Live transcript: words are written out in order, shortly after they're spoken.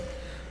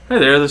Hi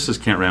there, this is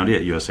Kent Roundy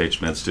at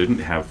USH Med Student.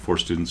 I have 4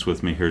 students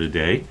with me here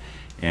today,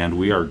 and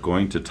we are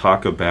going to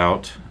talk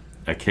about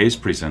a case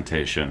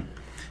presentation.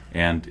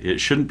 And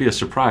it shouldn't be a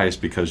surprise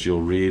because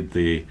you'll read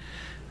the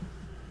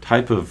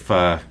type of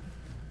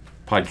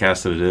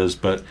podcast that it is,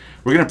 but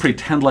we're going to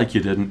pretend like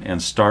you didn't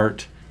and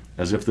start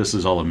as if this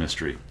is all a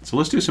mystery. So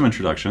let's do some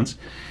introductions,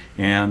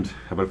 and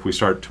how about if we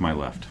start to my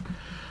left?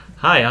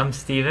 Hi, I'm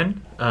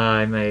Steven.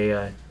 I'm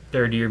a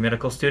third-year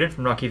medical student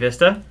from Rocky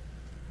Vista.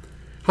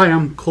 Hi,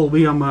 I'm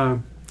Colby. I'm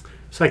a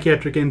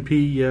psychiatric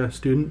NP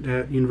student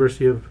at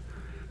University of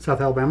South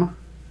Alabama.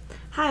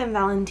 Hi, I'm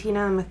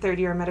Valentina. I'm a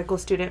third-year medical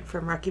student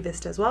from Rocky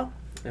Vista as well.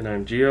 And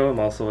I'm Gio. I'm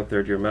also a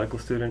third-year medical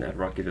student at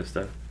Rocky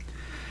Vista.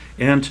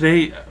 And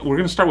today we're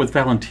going to start with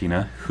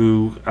Valentina,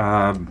 who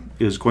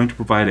is going to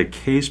provide a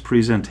case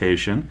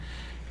presentation,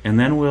 and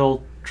then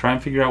we'll try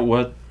and figure out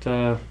what,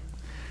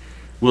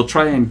 we'll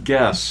try and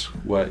guess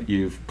what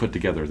you've put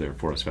together there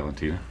for us,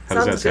 Valentina. How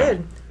does that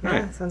sound? Good. Okay.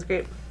 Yeah, sounds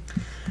great.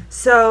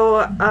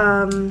 So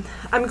I'm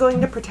going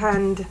to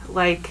pretend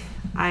like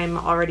I'm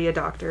already a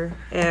doctor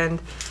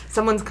and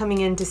someone's coming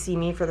in to see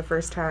me for the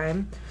first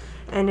time.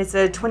 And it's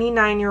a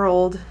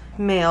 29-year-old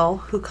male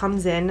who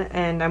comes in,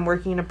 and I'm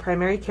working in a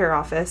primary care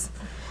office.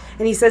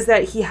 And he says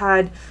that he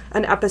had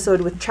an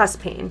episode with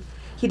chest pain.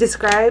 He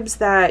describes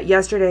that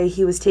yesterday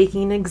he was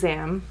taking an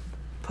exam,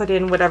 put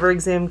in whatever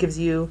exam gives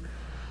you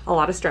a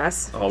lot of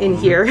stress in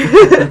here.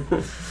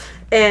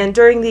 And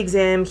during the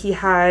exam, he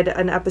had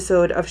an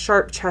episode of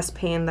sharp chest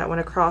pain that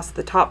went across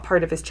the top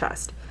part of his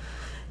chest.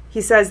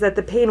 He says that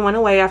the pain went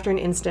away after an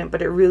instant,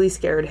 but it really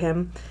scared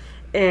him.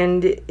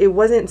 And it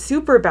wasn't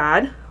super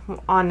bad.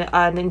 On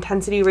an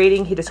intensity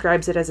rating, he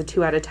describes it as a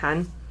 2 out of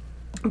 10.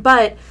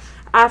 But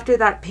after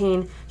that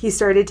pain, he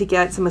started to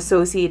get some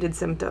associated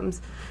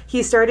symptoms.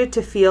 He started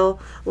to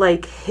feel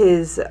like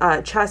his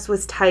chest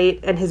was tight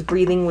and his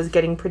breathing was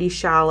getting pretty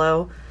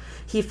shallow.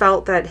 He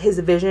felt that his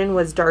vision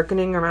was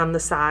darkening around the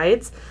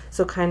sides,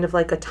 so kind of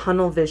like a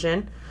tunnel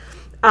vision,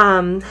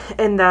 and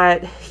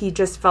that he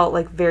just felt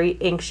like very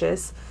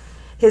anxious.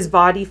 His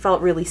body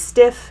felt really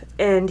stiff,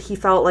 and he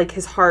felt like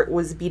his heart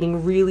was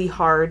beating really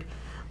hard,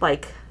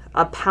 like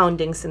a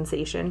pounding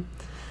sensation.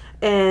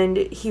 And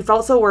he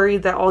felt so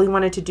worried that all he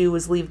wanted to do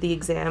was leave the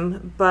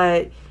exam,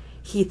 but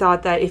he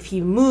thought that if he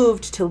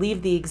moved to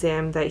leave the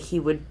exam that he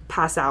would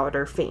pass out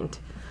or faint.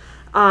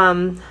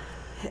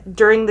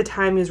 During the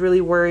time, he was really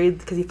worried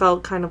because he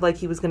felt kind of like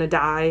he was going to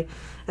die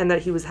and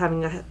that he was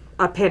having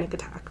a panic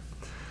attack.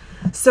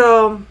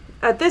 So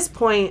at this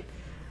point,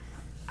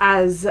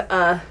 as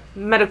a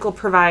medical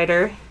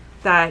provider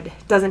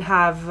that doesn't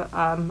have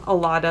a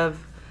lot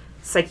of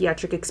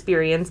psychiatric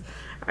experience,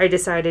 I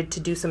decided to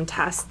do some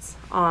tests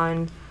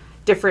on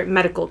different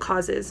medical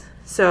causes.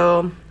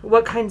 So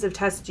what kinds of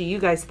tests do you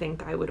guys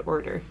think I would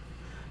order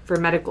for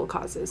medical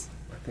causes?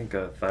 I think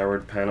a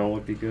thyroid panel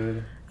would be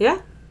good.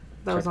 Yeah?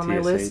 That was Check on my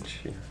list.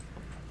 TSH, yeah.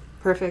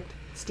 Perfect.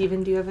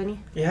 Steven, do you have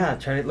any? Yeah,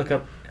 try to look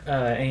up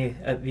how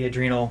the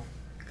adrenal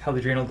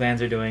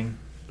glands are doing.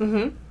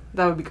 Mm-hmm.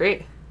 That would be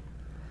great.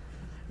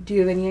 Do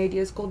you have any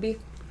ideas, Colby?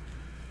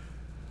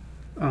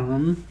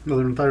 Other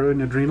than thyroid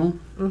and adrenal,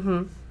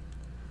 Mm-hmm.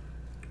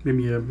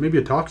 maybe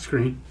a tox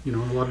screen. You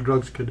know, a lot of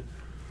drugs could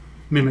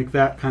mimic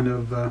that kind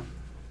of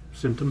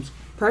symptoms.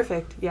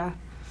 Perfect, yeah.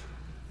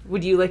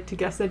 Would you like to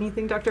guess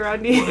anything, Dr.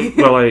 Rodney?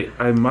 Well,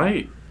 I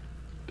might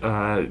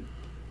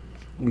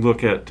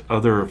look at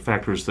other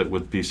factors that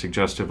would be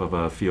suggestive of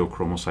a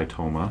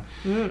pheochromocytoma.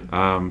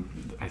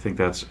 I think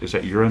is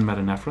that urine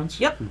metanephrines?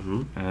 Yep.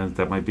 Mm-hmm. And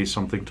that might be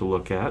something to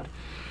look at.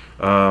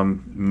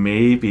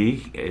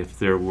 Maybe if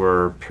there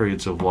were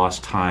periods of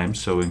lost time,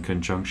 so in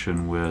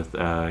conjunction with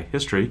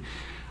history,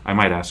 I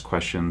might ask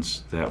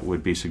questions that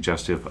would be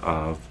suggestive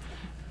of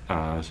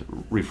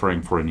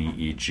referring for an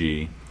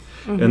EEG.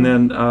 Mm-hmm. And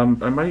then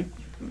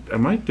I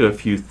might do a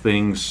few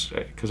things,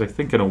 because I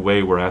think in a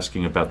way we're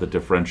asking about the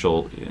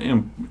differential,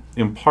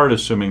 in part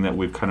assuming that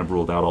we've kind of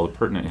ruled out all the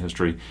pertinent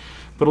history,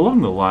 but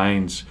along the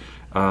lines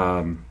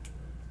of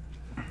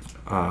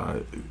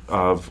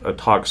a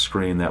tox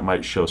screen that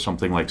might show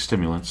something like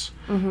stimulants,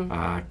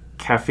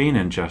 caffeine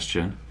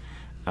ingestion.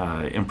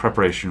 In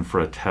preparation for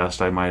a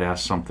test, I might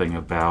ask something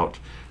about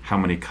how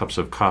many cups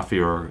of coffee,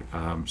 or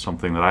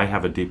something that I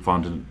have a deep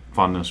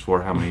fondness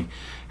for, how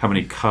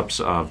many cups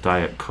of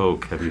Diet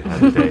Coke have you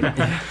had a day?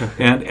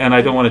 and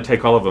I don't want to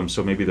take all of them,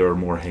 so maybe there are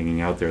more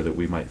hanging out there that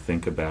we might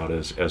think about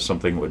as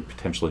something that would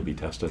potentially be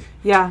tested.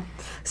 Yeah.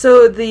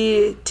 So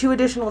the 2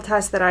 additional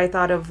tests that I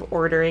thought of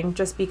ordering,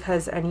 just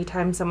because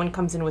anytime someone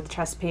comes in with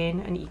chest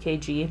pain, an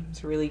EKG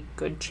is a really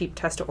good, cheap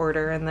test to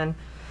order. And then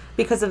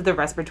because of the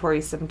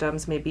respiratory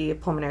symptoms, maybe a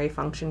pulmonary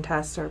function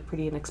tests are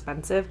pretty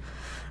inexpensive.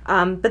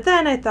 But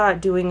then I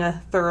thought doing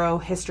a thorough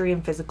history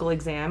and physical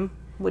exam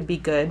would be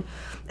good.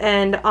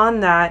 And on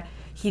that,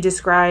 he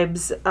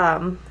describes,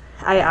 I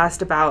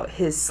asked about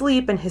his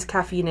sleep and his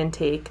caffeine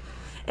intake,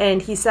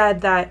 and he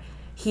said that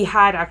he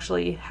had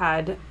actually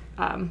had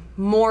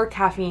more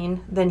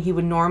caffeine than he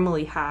would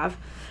normally have.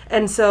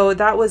 And so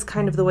that was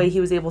kind of the way he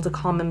was able to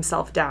calm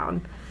himself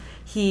down.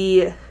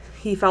 He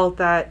felt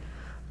that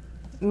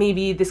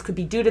maybe this could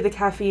be due to the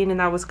caffeine, and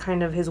that was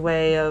kind of his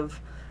way of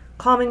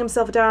calming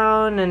himself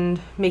down and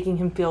making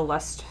him feel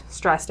less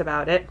stressed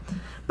about it.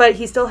 But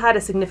he still had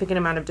a significant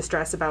amount of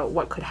distress about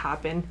what could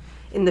happen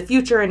in the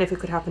future and if it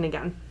could happen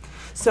again.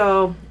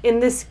 So in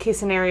this case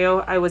scenario,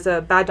 I was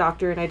a bad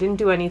doctor and I didn't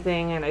do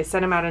anything, and I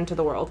sent him out into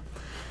the world.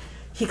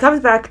 He comes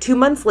back 2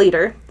 months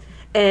later,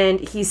 and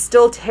he's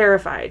still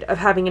terrified of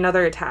having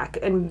another attack.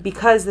 And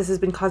because this has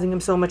been causing him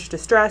so much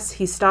distress,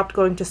 he stopped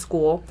going to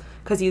school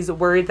because he's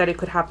worried that it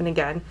could happen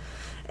again.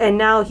 And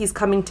now he's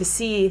coming to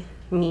see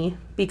me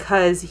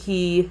because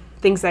he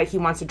thinks that he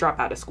wants to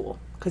drop out of school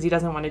because he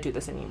doesn't want to do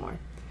this anymore.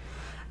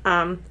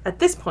 At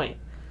this point,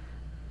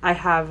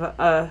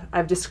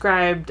 I've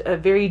described a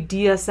very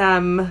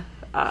DSM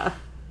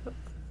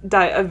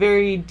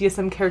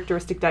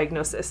characteristic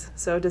diagnosis.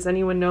 So does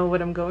anyone know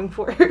what I'm going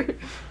for?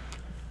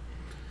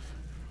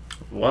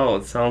 Well,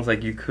 it sounds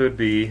like you could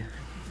be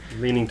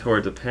leaning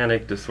towards a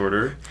panic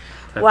disorder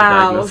type of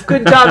Wow, diagnosis.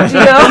 good job,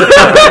 Gio.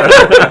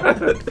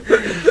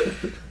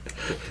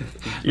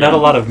 Not a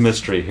lot of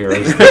mystery here,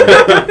 is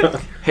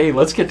there? Hey,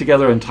 let's get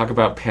together and talk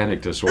about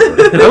panic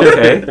disorder.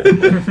 Okay.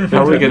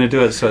 How are we going to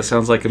do it so it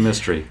sounds like a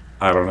mystery?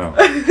 I don't know.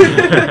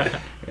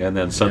 And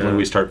then suddenly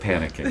we start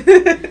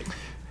panicking.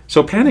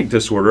 So panic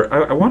disorder,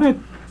 I want to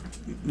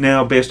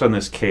now, based on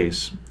this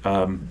case,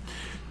 I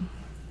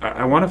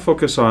want to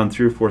focus on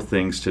 3 or 4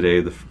 things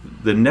today.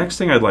 The next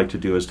thing I'd like to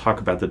do is talk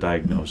about the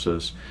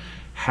diagnosis,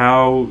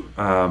 how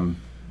the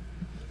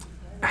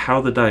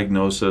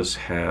diagnosis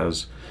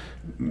has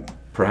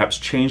perhaps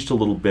changed a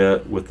little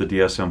bit with the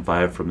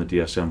DSM-5 from the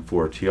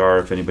DSM-4 TR,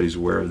 if anybody's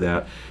aware of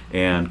that,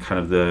 and kind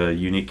of the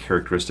unique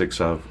characteristics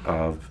of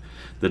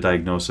the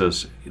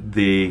diagnosis.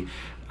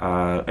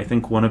 I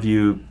think one of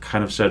you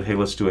kind of said, hey,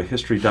 let's do a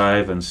history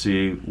dive and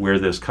see where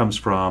this comes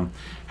from.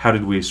 How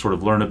did we sort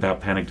of learn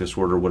about panic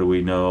disorder? What do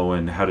we know?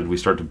 And how did we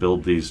start to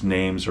build these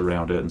names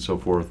around it and so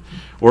forth?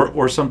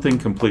 Or something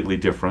completely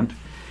different.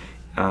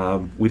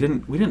 We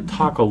didn't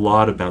talk a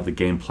lot about the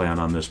game plan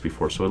on this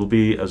before, so it'll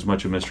be as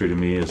much a mystery to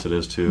me as it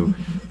is to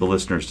the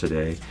listeners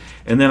today.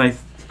 And then I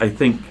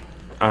think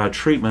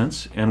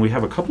treatments, and we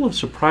have a couple of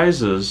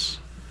surprises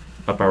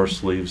up our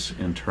sleeves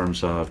in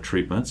terms of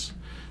treatments.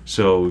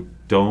 So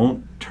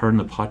don't turn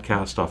the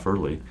podcast off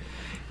early.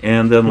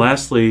 And then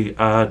lastly,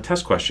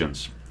 test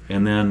questions.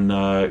 And then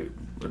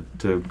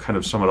to kind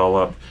of sum it all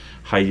up,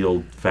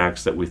 high-yield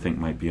facts that we think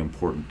might be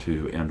important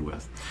to end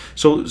with.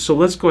 So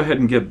let's go ahead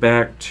and get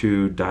back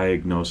to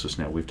diagnosis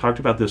now. We've talked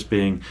about this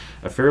being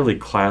a fairly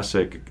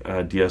classic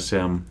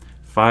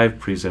DSM-5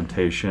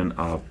 presentation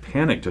of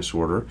panic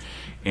disorder.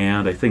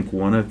 And I think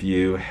one of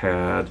you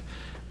had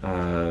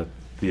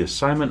the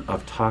assignment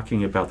of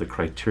talking about the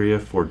criteria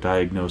for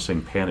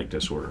diagnosing panic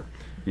disorder.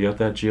 You got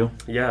that, Gio?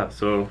 Yeah,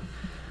 so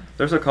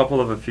there's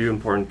a few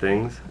important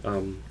things.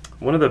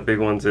 One of the big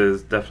ones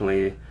is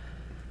definitely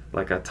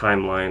like a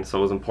timeline. So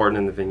it was important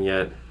in the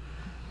vignette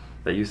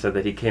that you said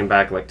that he came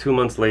back like 2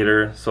 months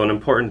later. So an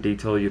important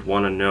detail you'd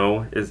want to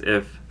know is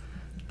if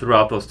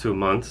throughout those 2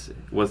 months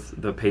was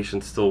the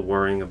patient still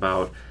worrying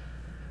about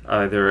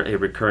either a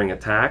recurring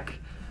attack,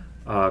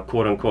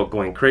 quote unquote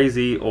going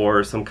crazy,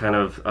 or some kind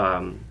of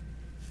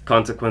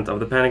consequence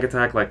of the panic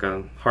attack like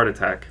a heart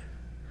attack.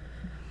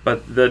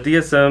 But the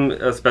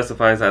DSM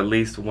specifies at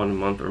least 1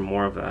 month or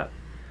more of that.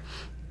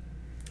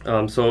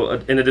 So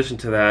in addition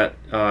to that,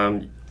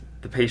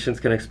 the patients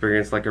can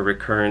experience like a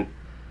recurrent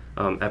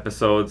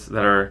episodes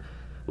that are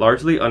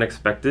largely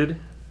unexpected,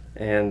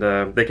 and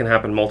they can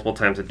happen multiple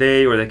times a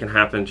day, or they can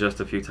happen just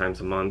a few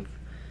times a month.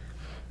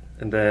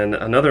 And then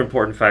another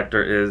important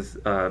factor is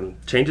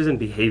changes in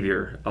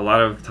behavior. A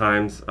lot of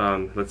times,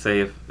 let's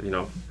say if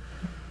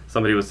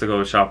somebody was to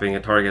go shopping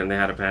at Target and they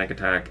had a panic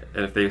attack,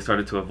 and if they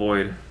started to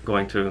avoid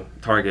going to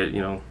Target,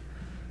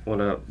 one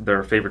of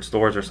their favorite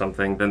stores or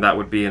something, then that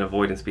would be an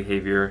avoidance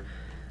behavior.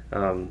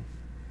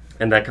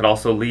 And that could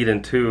also lead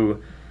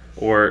into,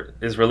 or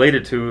is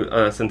related to,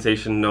 a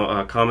sensation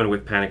common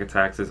with panic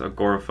attacks is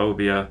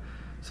agoraphobia.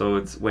 So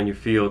it's when you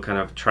feel kind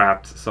of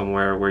trapped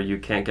somewhere where you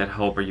can't get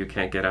help or you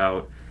can't get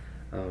out.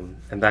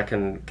 And that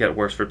can get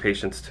worse for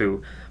patients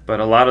too. But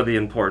a lot of the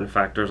important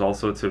factors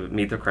also to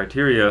meet the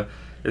criteria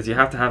is you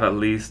have to have at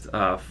least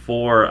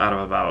 4 out of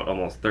about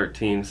almost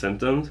 13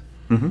 symptoms.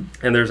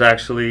 Mm-hmm. And there's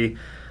actually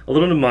a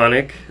little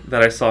mnemonic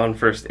that I saw in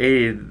first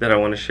aid that I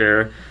want to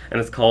share, and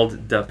it's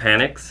called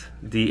DAPANICS,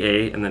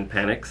 D-A and then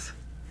panics.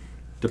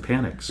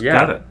 DAPANICS, Yeah.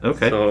 got it,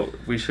 okay. So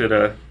we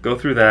should go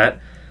through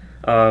that.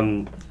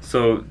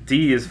 So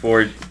D is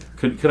for...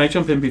 Can I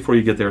jump in before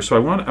you get there? So I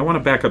want to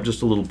back up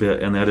just a little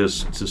bit, and that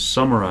is to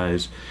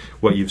summarize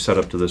what you've said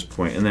up to this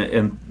point.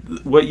 And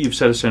what you've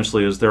said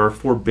essentially is there are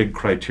 4 big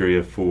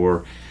criteria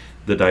for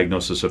the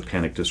diagnosis of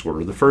panic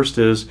disorder. The first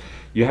is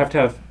you have to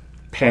have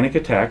panic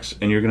attacks,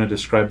 and you're going to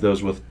describe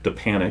those with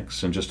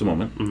DAPANICS in just a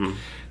moment. Mm-hmm.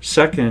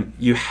 Second,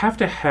 you have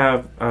to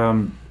have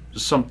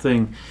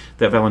something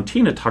that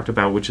Valentina talked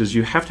about, which is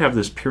you have to have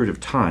this period of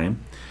time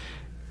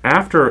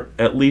after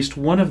at least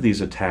one of these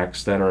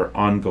attacks that are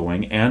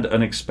ongoing and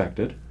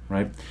unexpected,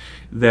 right,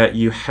 that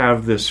you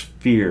have this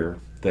fear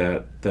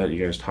that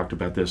you guys talked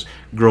about, this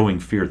growing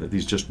fear that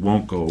these just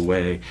won't go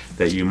away,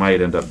 that you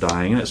might end up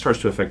dying, and it starts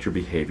to affect your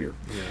behavior.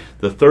 Yeah.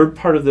 The third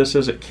part of this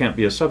is it can't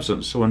be a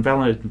substance. So when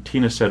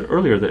Valentina said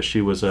earlier that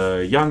she was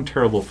a young,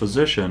 terrible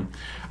physician,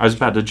 I was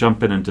about to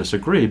jump in and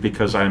disagree,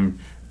 because I'm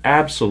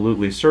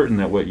absolutely certain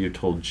that what you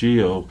told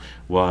Gio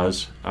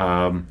was,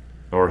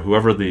 or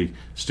whoever the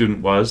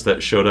student was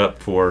that showed up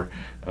for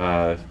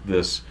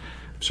this.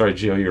 Sorry,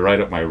 Gio, you're right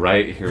at my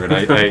right here, and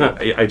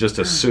I just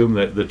assume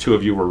that the two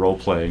of you were role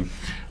playing.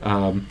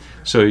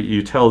 So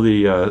you tell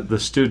the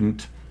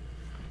student,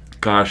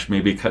 gosh,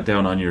 maybe cut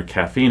down on your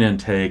caffeine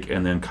intake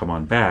and then come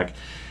on back.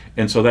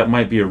 And so that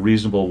might be a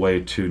reasonable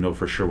way to know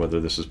for sure whether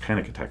this is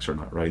panic attacks or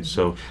not, right?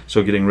 So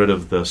getting rid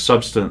of the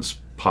substance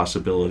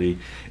possibility.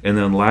 And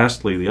then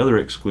lastly, the other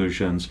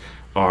exclusions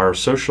are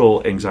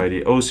social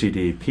anxiety,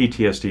 OCD,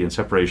 PTSD, and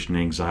separation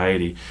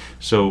anxiety.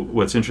 So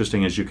what's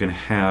interesting is you can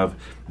have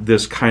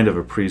this kind of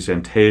a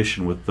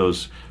presentation with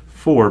those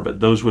four,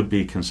 but those would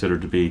be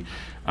considered to be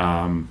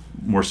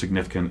more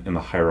significant in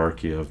the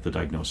hierarchy of the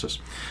diagnosis.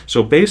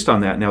 So based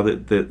on that, now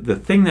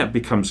the thing that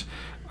becomes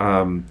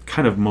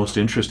kind of most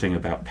interesting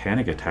about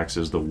panic attacks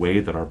is the way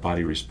that our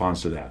body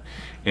responds to that.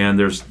 And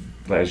there's,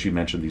 as you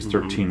mentioned, these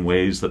 13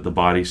 ways that the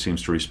body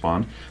seems to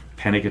respond.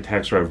 Panic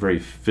attacks are a very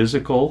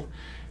physical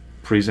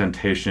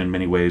presentation in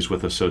many ways,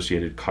 with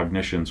associated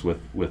cognitions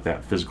with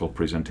that physical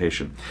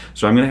presentation.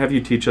 So I'm going to have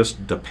you teach us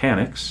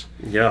Depanics.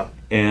 Yeah.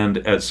 And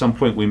at some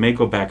point we may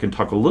go back and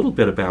talk a little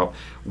bit about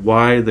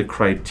why the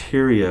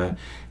criteria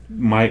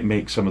might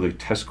make some of the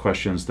test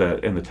questions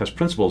and the test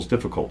principles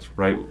difficult,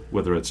 right?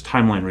 Whether it's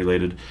timeline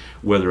related,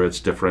 whether it's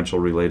differential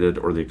related,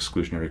 or the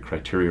exclusionary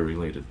criteria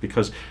related.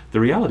 Because the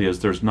reality is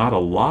there's not a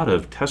lot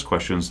of test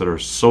questions that are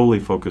solely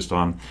focused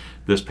on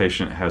this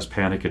patient has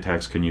panic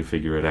attacks, can you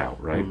figure it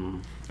out, right?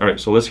 All right,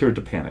 so let's hear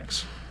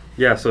Depanics.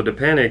 Yeah, so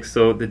Depanics,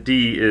 so the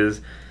D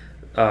is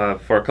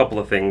for a couple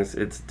of things.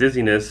 It's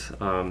dizziness.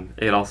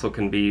 It also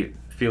can be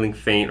feeling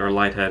faint or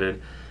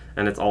lightheaded.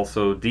 And it's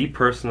also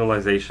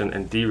depersonalization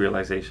and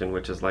derealization,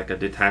 which is like a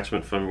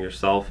detachment from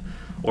yourself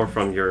or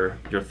from your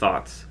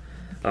thoughts.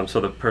 So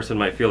the person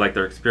might feel like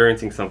they're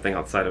experiencing something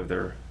outside of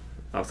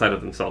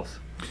themselves.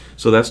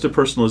 So that's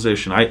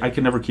depersonalization. I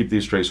can never keep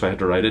these straight, so I had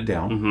to write it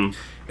down.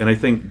 And I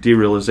think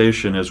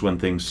derealization is when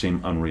things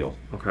seem unreal.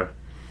 Okay.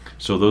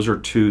 So those are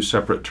two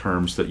separate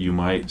terms that you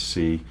might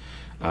see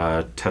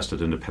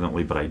tested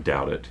independently, but I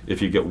doubt it.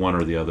 If you get one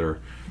or the other,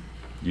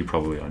 you're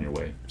probably on your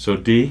way. So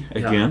D,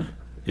 again,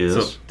 is?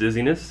 So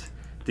dizziness,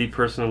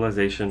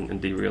 depersonalization,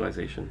 and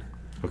derealization.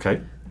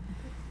 Okay.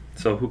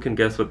 So who can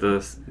guess what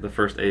the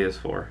first A is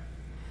for?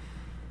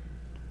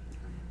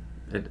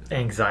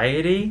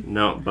 Anxiety?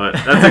 No, but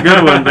that's a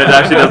good one, but it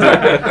actually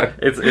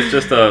doesn't. It's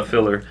just a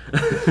filler.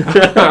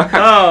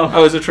 Oh, Oh,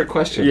 it was a trick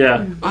question.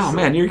 Yeah. Oh,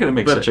 man, you're going to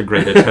make such a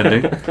great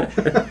attending.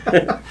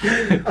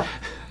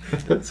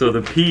 So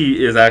the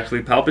P is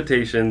actually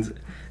palpitations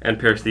and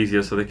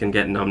paresthesia, so they can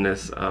get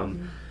numbness. Yeah,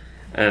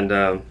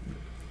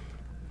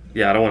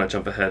 I don't want to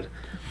jump ahead.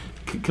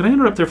 Can I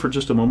interrupt there for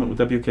just a moment? Would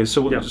that be okay?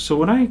 So, Yeah. so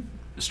when I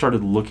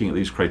started looking at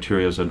these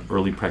criteria as an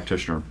early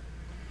practitioner,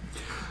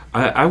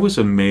 I was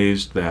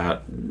amazed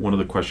that one of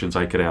the questions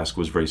I could ask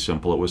was very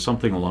simple. It was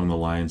something along the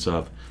lines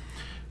of,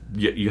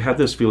 you had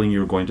this feeling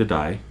you were going to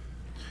die.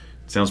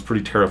 It sounds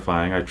pretty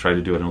terrifying. I try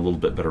to do it in a little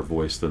bit better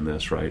voice than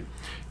this, right?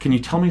 Can you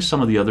tell me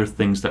some of the other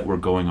things that were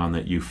going on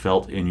that you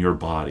felt in your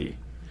body?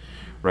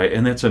 Right,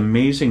 and that's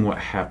amazing what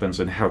happens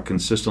and how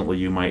consistently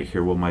you might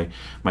hear, well, my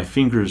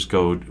fingers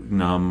go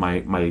numb,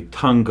 my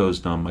tongue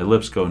goes numb, my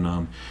lips go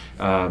numb,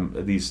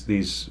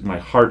 my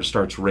heart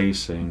starts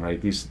racing, right?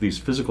 These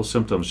physical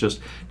symptoms,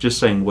 just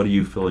saying, what do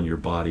you feel in your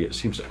body? It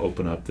seems to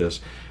open up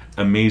this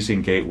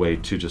amazing gateway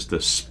to just the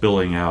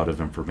spilling out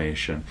of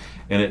information.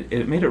 And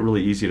it made it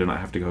really easy to not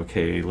have to go,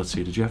 okay, let's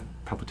see, did you have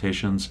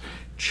palpitations?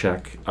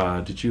 Check.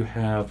 Did you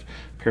have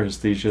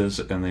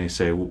paresthesias? And they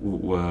say,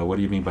 what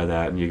do you mean by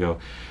that? And you go,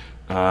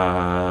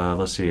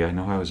 let's see, I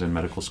know I was in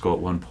medical school at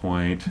one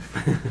point,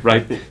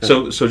 right?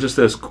 So just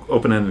this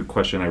open-ended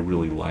question I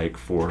really like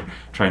for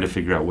trying to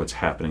figure out what's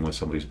happening with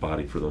somebody's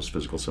body for those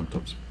physical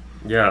symptoms.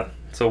 Yeah,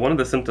 so one of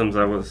the symptoms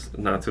I was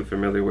not too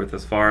familiar with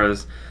as far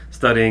as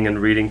studying and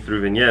reading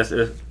through vignettes,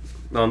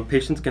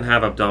 patients can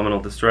have abdominal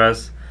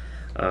distress.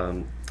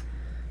 So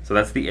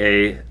that's the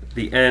A.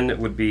 The N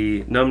would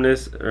be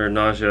numbness or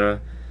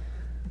nausea.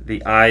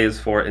 The I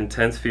is for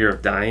intense fear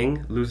of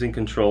dying, losing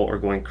control, or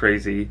going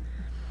crazy.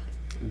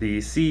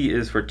 The C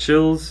is for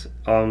chills,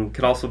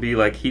 could also be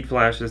like heat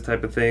flashes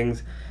type of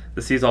things.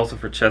 The C is also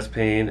for chest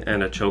pain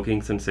and a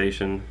choking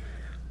sensation.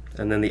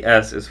 And then the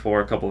S is for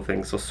a couple of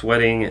things, so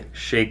sweating,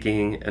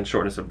 shaking, and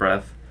shortness of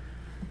breath.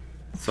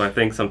 So I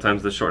think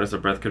sometimes the shortness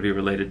of breath could be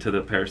related to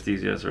the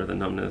paresthesias or the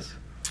numbness.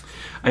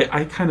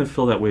 I kind of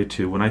feel that way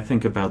too. When I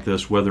think about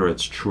this, whether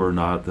it's true or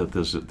not, that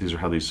these are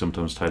how these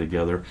symptoms tie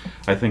together,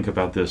 I think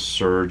about this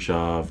surge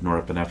of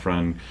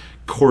norepinephrine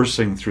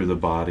coursing through the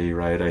body,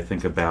 right? I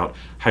think about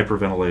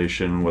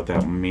hyperventilation, what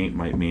that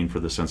might mean for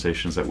the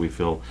sensations that we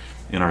feel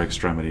in our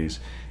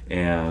extremities.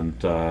 and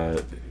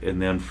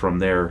then from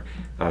there,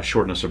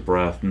 shortness of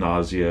breath,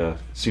 nausea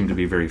seem to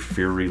be very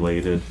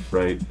fear-related,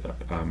 right?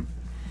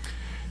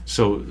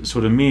 So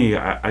to me,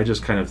 I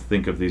just kind of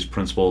think of these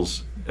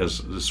principles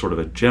as sort of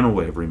a general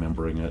way of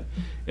remembering it,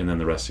 and then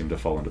the rest seem to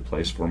fall into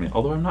place for me.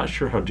 Although I'm not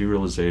sure how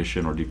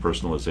derealization or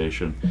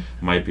depersonalization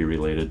might be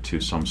related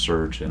to some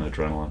surge in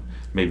adrenaline.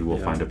 Maybe we'll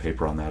find a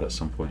paper on that at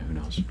some point. Who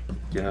knows?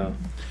 Yeah.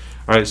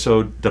 All right.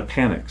 So the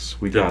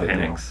panics, we got it now.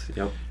 Panics.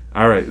 Yep.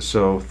 All right.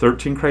 So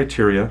 13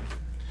 criteria.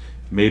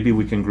 Maybe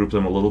we can group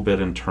them a little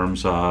bit in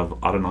terms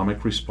of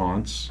autonomic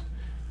response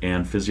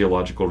and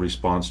physiological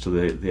response to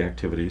the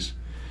activities.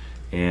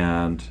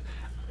 And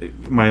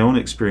my own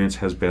experience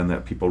has been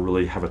that people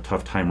really have a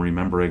tough time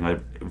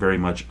remembering very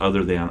much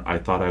other than I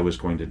thought I was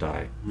going to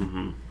die.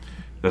 Mm-hmm.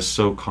 That's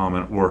so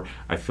common. Or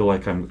I feel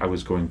like I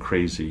was going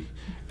crazy.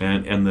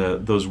 And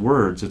those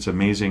words, it's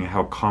amazing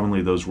how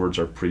commonly those words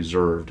are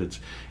preserved.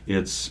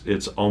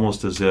 It's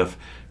almost as if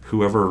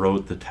whoever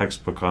wrote the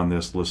textbook on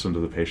this listened to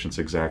the patients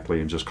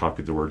exactly and just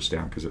copied the words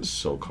down because it's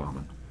so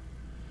common.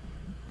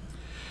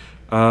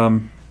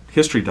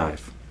 History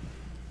dive.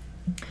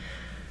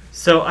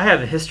 So I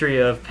have a history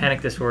of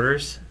panic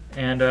disorders,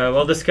 and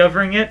while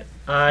discovering it,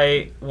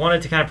 I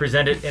wanted to kind of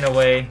present it in a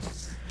way.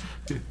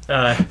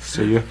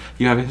 So you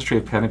have a history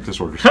of panic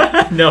disorders.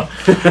 No,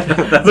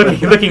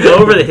 looking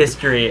over the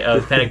history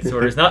of panic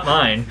disorders, not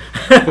mine.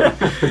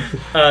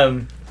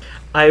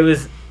 I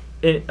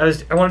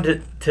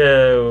wanted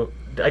to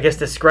I guess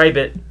describe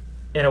it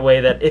in a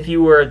way that if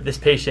you were this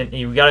patient and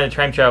you got in a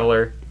time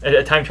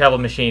travel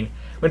machine,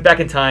 went back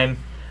in time,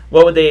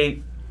 what would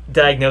they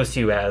diagnose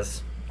you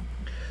as?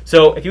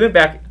 So if you went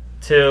back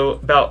to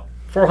about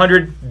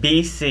 400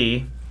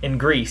 BC in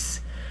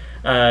Greece,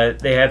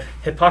 they have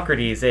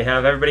Hippocrates. They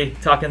have everybody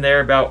talking there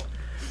about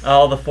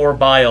all the four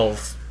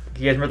biles.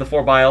 Do you guys remember the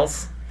four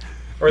biles?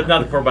 Or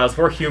not the four biles,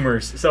 four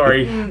humors.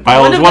 Sorry.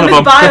 Bile is one of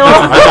them.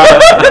 Bile.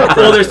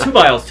 Well, there's two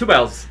biles.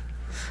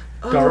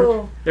 Dark.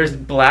 Oh. There's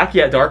black,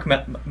 dark,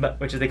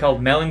 which is they call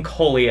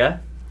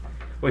melancholia,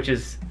 which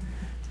is,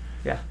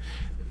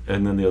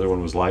 And then the other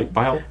one was light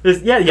bile.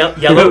 there's,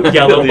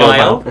 yellow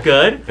bile.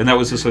 Good. And that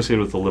was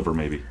associated with the liver,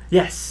 maybe.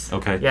 Yes.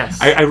 Okay. Yes.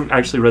 I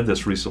actually read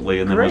this recently,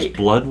 and then was Great.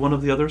 blood one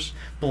of the others?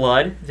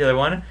 Blood is the other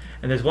one,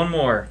 and there's one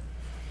more.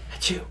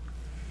 Achoo.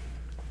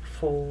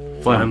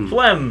 Phlegm.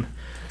 Phlegm.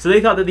 So they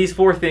thought that these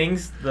four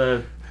things,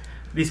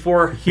 these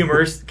four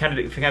humors, kind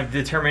of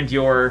determined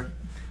your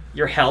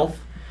health,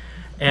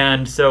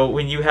 and so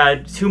when you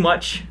had too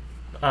much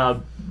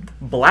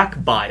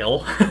black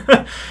bile,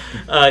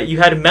 you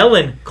had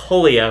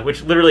melancholia,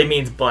 which literally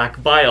means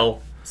black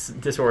bile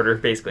disorder,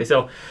 basically.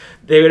 So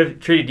they would have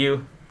treated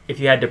you if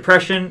you had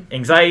depression,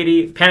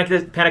 anxiety,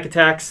 panic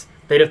attacks.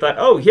 They'd have thought,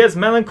 oh, he has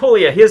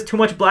melancholia, he has too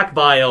much black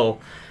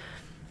bile,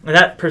 and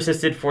that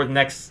persisted for the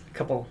next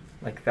couple,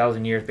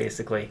 1,000 years,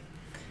 basically.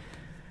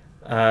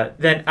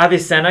 Then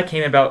Avicenna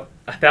came about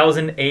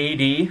 1000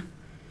 AD,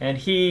 and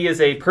he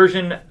is a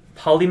Persian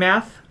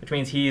polymath, which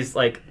means he's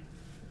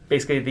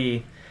basically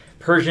the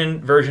Persian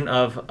version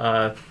of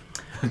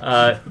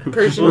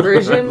Persian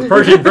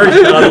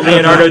version of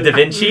Leonardo da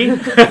Vinci.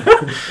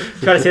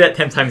 Try to say that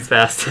 10 times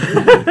fast.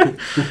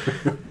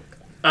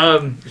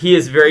 He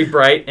is very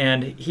bright,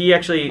 and he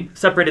actually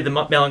separated the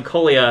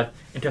melancholia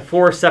into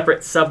 4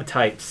 separate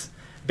subtypes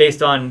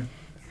based on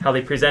how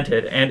they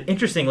presented. And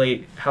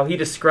interestingly, how he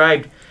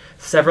described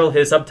several of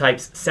his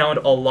subtypes sound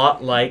a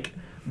lot like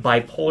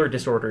bipolar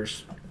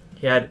disorders.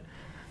 He had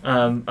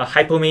a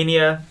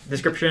hypomania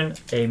description,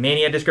 a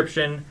mania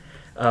description,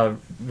 a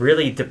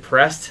really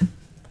depressed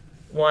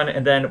one,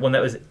 and then one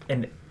that was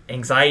an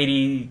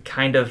anxiety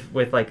kind of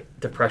with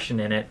depression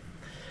in it.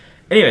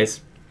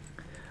 Anyways,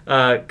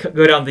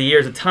 go down the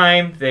years of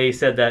time, they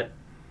said that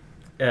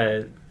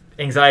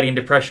anxiety and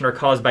depression are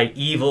caused by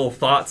evil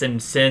thoughts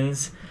and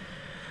sins.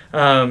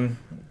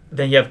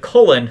 Then you have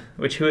Cullen,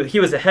 which he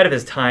was ahead of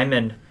his time,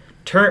 and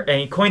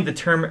he coined the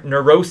term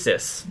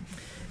neurosis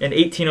in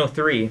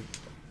 1803.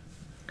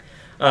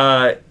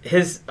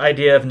 His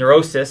idea of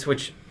neurosis,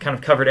 which kind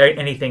of covered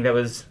anything that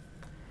was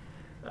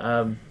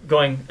any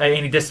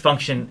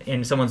dysfunction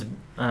in someone's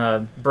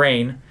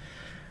brain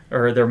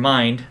or their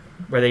mind,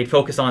 where they'd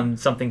focus on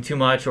something too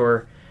much,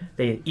 or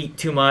they eat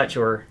too much,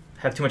 or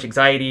have too much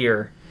anxiety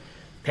or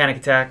panic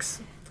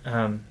attacks.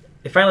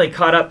 It finally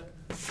caught up,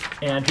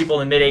 and people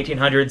in the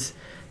mid-1800s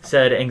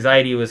said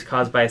anxiety was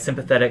caused by a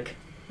sympathetic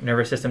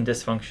nervous system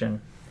dysfunction.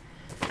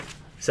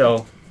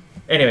 So,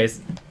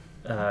 anyways,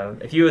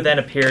 a few then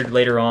appeared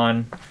later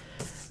on,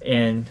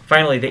 and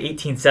finally the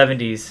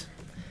 1870s,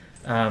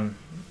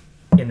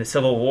 in the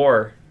Civil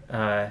War,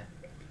 a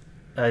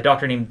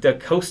doctor named Da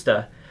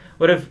Costa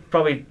would have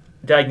probably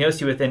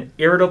diagnosed you with an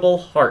irritable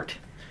heart.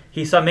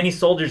 He saw many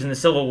soldiers in the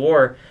Civil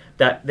War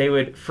that they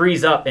would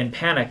freeze up and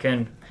panic,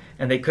 and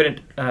they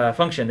couldn't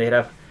function. They'd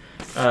have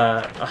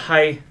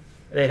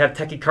they'd have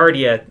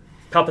tachycardia,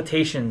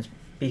 palpitations,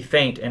 be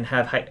faint, and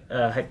have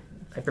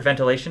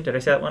hyperventilation. Did I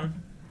say that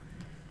one?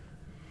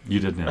 You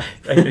did now.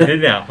 I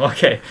did now.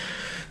 Okay.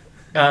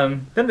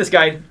 Then this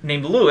guy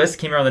named Lewis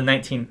came around in the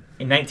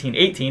in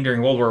 1918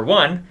 during World War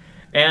I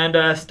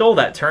and stole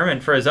that term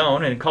and for his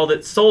own and called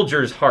it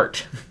soldier's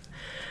heart.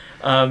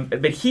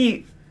 But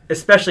he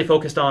especially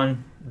focused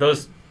on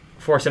those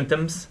 4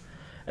 symptoms,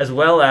 as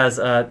well as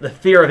the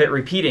fear of it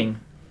repeating,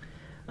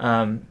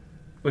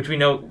 which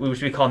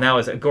we call now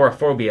as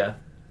agoraphobia.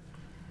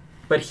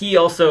 But he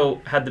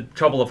also had the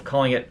trouble of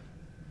calling it,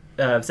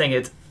 saying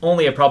it's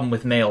only a problem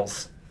with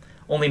males.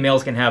 Only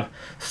males can have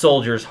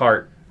soldier's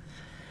heart.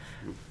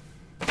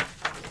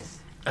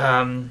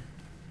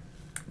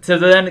 So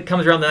then it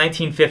comes around the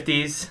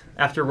 1950s,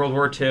 after World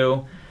War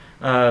II.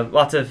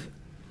 Lots of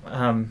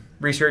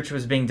research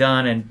was being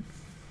done, and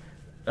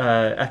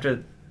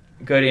after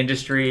good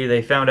industry,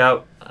 they found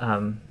out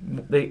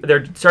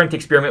they're starting to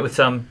experiment with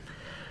some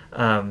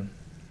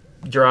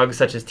drugs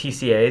such as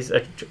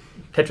TCAs,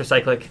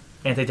 tetracyclic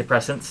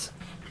antidepressants.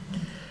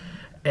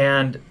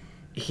 And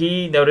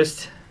he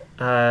noticed,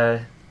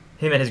 him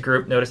and his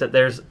group noticed that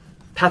there's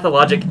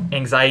pathologic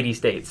anxiety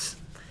states.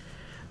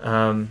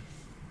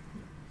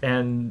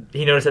 And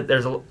he noticed that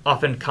there's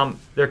often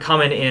they're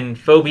common in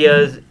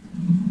phobias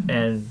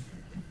and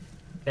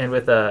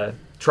with a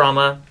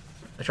trauma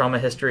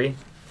history.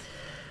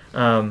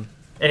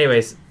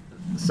 Anyways,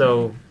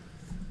 so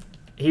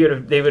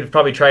they would have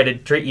probably tried to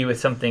treat you with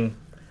something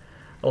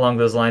along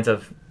those lines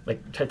of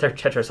like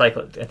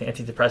tetracyclic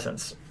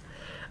antidepressants.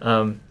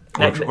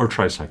 Or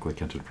tricyclic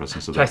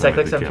antidepressants.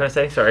 Tricyclics, I'm trying to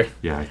say? Sorry.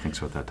 Yeah, I think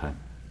so at that time.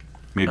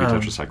 Maybe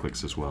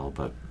tetracyclics as well,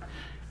 but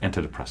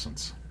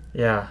antidepressants.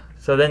 Yeah.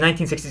 So then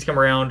 1960s come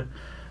around,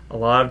 a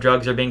lot of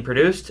drugs are being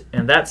produced,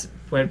 and that's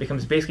when it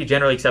becomes basically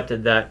generally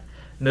accepted that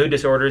mood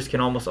disorders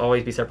can almost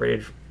always be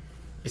separated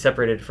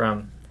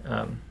from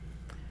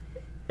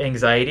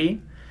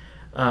anxiety,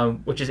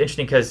 which is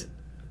interesting because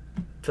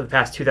for the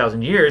past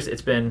 2,000 years,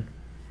 it's been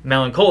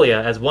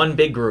melancholia as one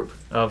big group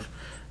of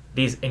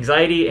these.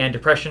 Anxiety and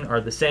depression are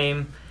the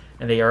same,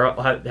 and they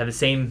have the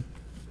same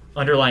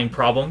underlying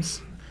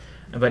problems.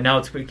 But now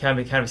it's kind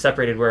of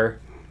separated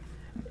where,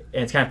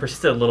 and it's kind of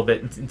persisted a little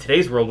bit in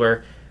today's world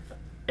where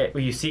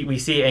we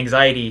see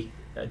anxiety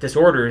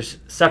disorders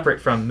separate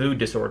from mood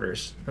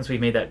disorders, since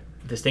we've made that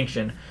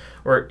distinction.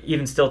 Or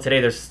even still today,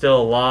 there's still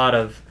a lot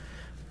of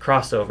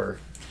crossover.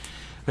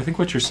 I think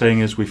what you're saying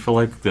is we feel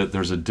like that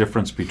there's a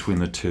difference between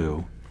the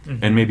two,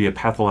 and maybe a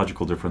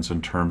pathological difference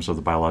in terms of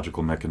the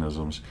biological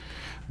mechanisms,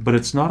 but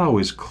it's not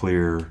always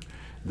clear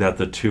that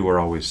the two are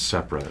always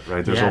separate,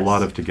 right? There's a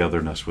lot of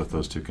togetherness with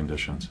those two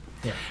conditions.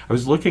 Yeah. I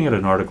was looking at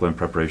an article in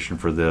preparation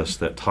for this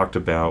that talked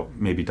about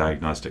maybe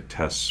diagnostic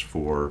tests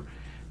for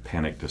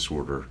panic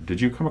disorder.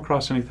 Did you come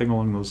across anything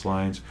along those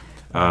lines?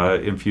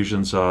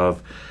 Infusions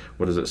of,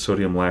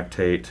 sodium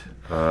lactate,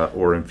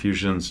 or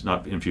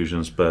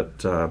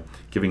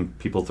giving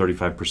people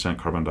 35%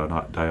 carbon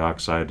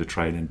dioxide to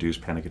try and induce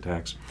panic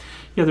attacks.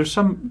 Yeah,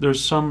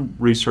 there's some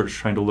research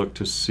trying to look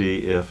to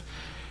see if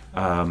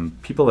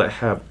people that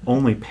have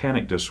only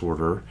panic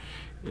disorder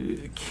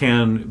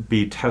can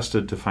be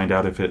tested to find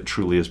out if it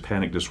truly is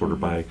panic disorder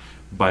by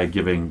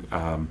giving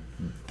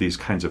these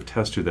kinds of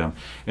tests to them.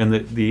 And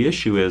the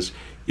issue is,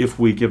 if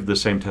we give the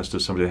same test to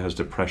somebody that has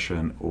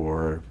depression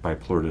or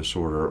bipolar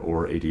disorder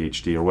or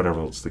ADHD or whatever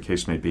else the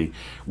case may be,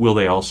 will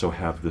they also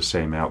have the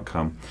same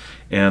outcome?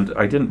 And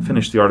I didn't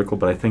finish the article,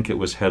 but I think it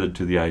was headed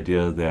to the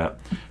idea that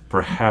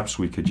perhaps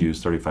we could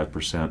use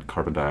 35%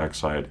 carbon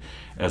dioxide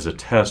as a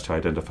test to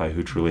identify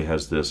who truly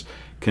has this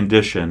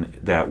condition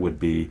that would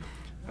be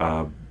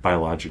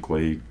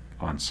biologically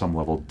on some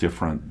level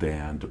different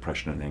than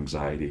depression and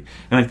anxiety.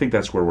 And I think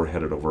that's where we're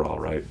headed overall,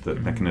 right?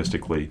 That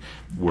mechanistically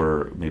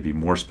we're maybe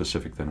more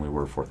specific than we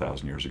were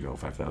 4,000 years ago,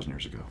 5,000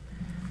 years ago,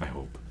 I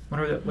hope. I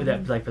wonder what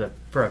that be like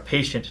for a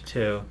patient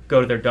to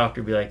go to their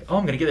doctor and be like, oh,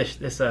 I'm going to get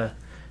this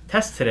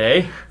test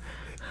today.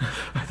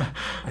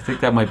 I think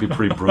that might be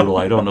pretty brutal.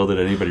 I don't know that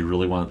anybody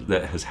really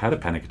that has had a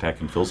panic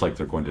attack and feels like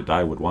they're going to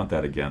die would want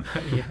that again.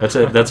 Yeah.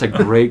 That's a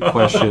great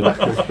question,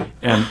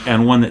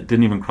 and one that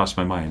didn't even cross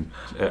my mind.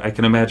 I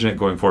can imagine it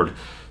going forward.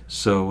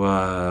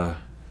 So,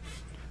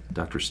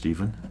 Dr.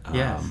 Stephen,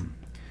 yes.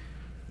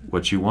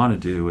 What you want to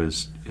do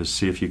is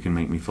see if you can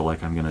make me feel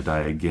like I'm going to die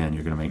again.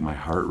 You're going to make my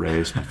heart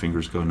race, my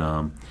fingers go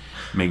numb,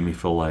 make me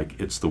feel like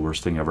it's the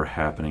worst thing ever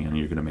happening, and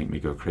you're going to make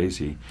me go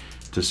crazy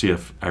to see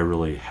if I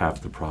really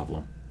have the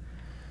problem.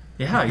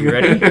 Yeah, you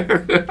ready?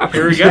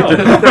 Here we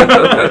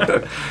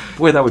go.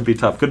 Boy, that would be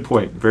tough. Good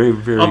point. Very,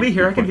 very. I'll be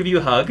here. I can give you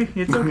a hug.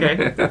 It's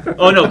okay.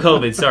 Oh no,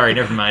 COVID. Sorry,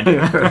 never mind.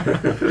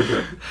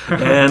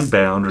 And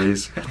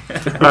boundaries.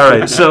 All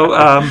right.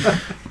 So,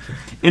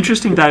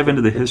 interesting dive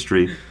into the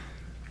history.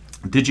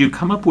 Did you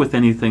come up with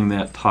anything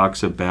that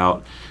talks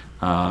about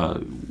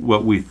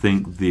what we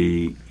think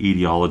the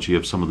etiology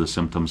of some of the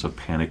symptoms of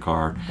panic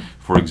are?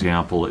 For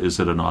example, is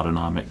it an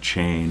autonomic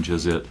change?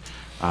 Is it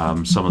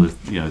some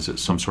of the, is it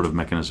some sort of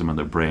mechanism in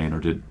the brain, or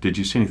did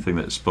you see anything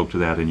that spoke to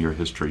that in your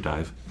history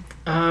dive?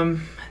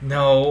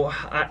 No,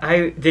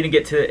 I didn't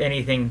get to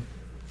anything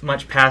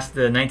much past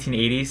the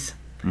 1980s,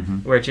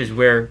 which is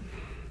where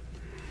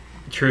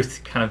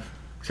truth kind of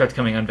starts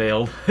coming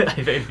unveiled.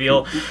 I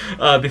feel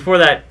before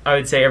that, I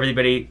would say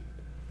everybody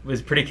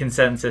was pretty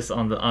consensus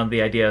on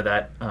the idea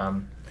that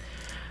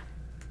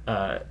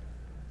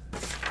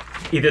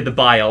either the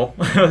bile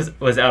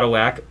was out of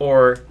whack,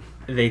 or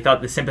they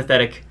thought the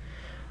sympathetic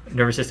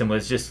nervous system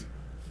was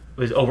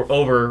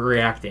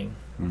overreacting.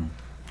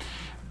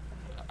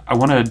 I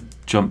want to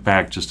jump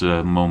back just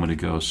a moment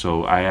ago.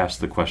 So I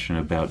asked the question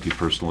about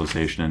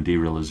depersonalization and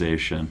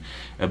derealization,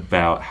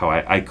 about how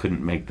I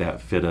couldn't make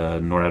that fit a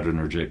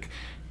noradrenergic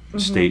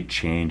state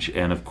change.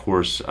 And of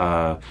course,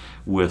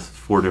 with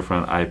 4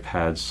 different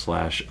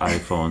iPads /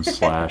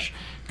 iPhones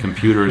 /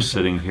 computers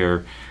sitting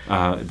here,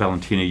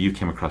 Valentina, you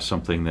came across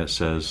something that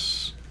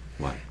says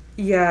what?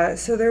 Yeah,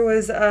 so there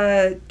was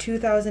a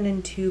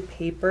 2002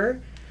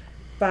 paper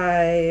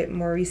by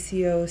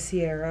Mauricio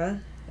Sierra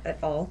et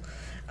al.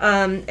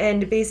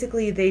 And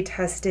basically they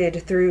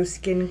tested through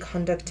skin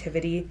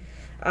conductivity,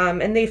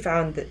 and they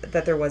found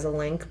that there was a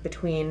link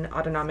between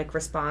autonomic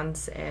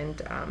response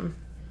and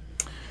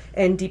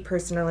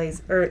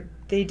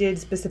they did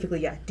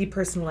specifically,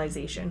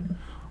 depersonalization.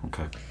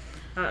 Okay.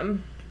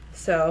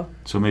 So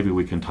maybe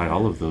we can tie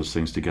all of those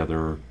things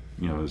together,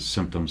 as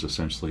symptoms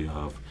essentially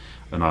of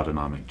an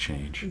autonomic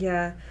change.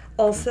 Yeah.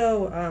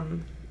 Also,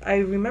 I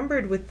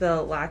remembered with the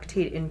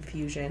lactate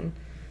infusion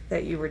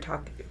that you were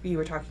talking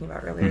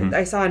about earlier. Mm-hmm.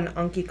 I saw an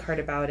Anki card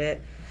about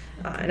it,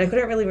 and I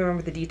couldn't really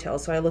remember the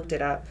details, so I looked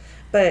it up.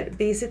 But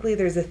basically,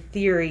 there's a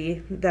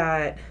theory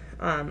that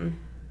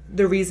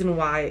the reason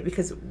why,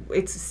 because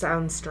it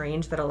sounds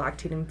strange that a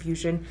lactate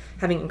infusion,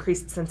 having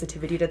increased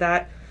sensitivity to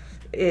that,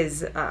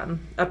 is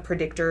a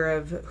predictor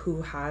of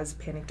who has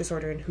panic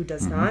disorder and who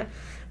does not.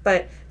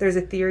 But there's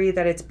a theory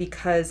that it's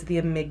because the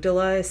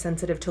amygdala is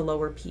sensitive to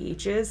lower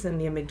pHs, and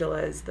the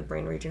amygdala is the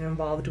brain region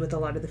involved with a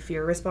lot of the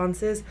fear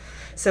responses.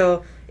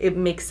 So it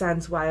makes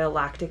sense why a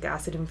lactic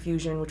acid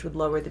infusion, which would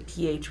lower the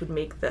pH, would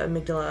make the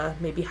amygdala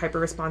maybe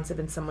hyper-responsive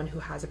in someone who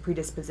has a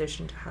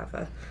predisposition to have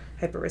a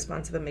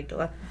hyper-responsive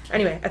amygdala.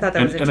 Anyway, I thought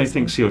that was interesting. And I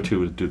think CO2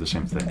 would do the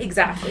same thing.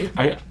 Exactly.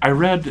 I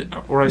read,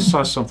 or I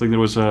saw something, there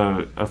was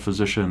a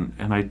physician,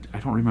 and I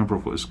don't remember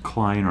if it was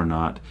Klein or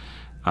not,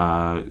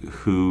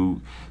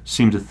 who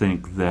seemed to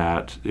think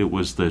that it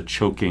was the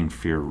choking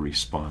fear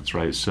response,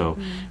 right? So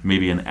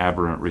maybe an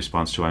aberrant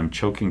response to, I'm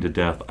choking to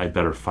death, I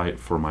better fight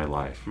for my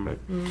life, right?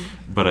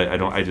 But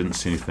I didn't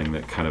see anything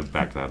that kind of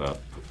backed that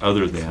up,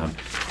 other than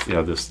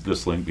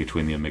this link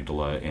between the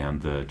amygdala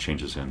and the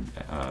changes in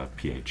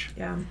pH.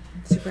 Yeah,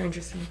 super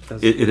interesting.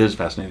 It is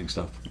fascinating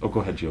stuff. Oh,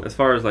 go ahead, Joe. As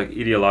far as like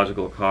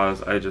etiological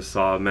cause, I just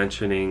saw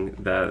mentioning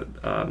that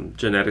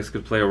genetics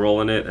could play a role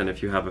in it, and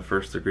if you have a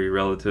first-degree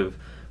relative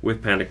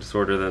with panic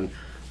disorder, then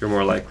you're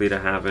more likely to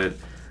have it.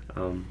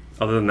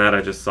 Other than that,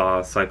 I just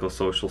saw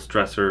psychosocial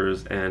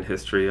stressors and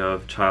history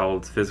of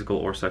child's physical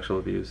or sexual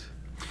abuse.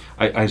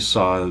 I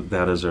saw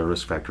that as a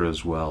risk factor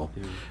as well.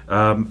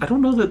 Yeah. I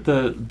don't know that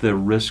the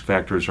risk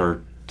factors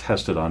are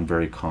tested on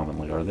very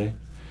commonly, are they?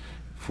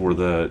 For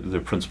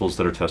the principles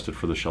that are tested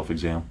for the shelf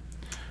exam?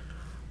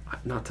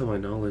 Not to my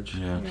knowledge.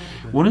 Yeah.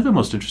 One of the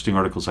most interesting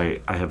articles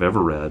I have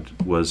ever read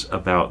was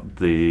about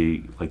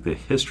the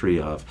history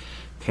of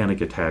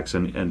panic attacks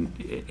and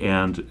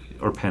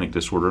or panic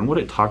disorder, and what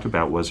it talked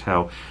about was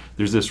how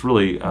there's this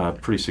really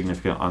pretty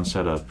significant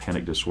onset of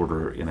panic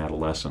disorder in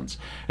adolescence,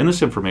 and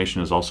this information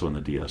is also in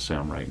the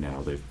DSM right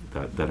now.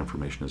 That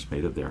information is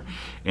made it there,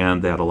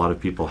 and that a lot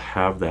of people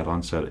have that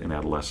onset in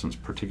adolescence,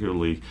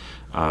 particularly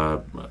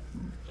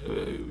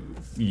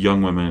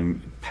young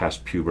women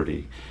past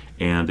puberty.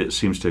 And it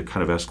seems to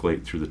kind of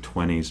escalate through the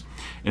 20s.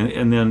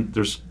 And then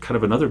there's kind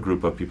of another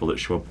group of people that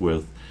show up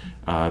with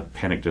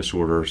panic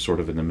disorder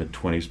sort of in the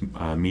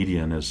mid-20s.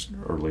 Median is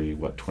early,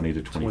 20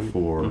 to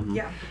 24. 20.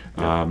 Yeah.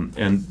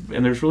 And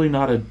there's really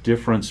not a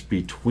difference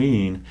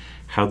between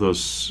how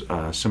those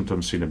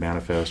symptoms seem to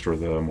manifest or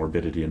the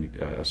morbidity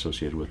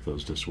associated with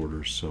those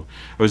disorders. So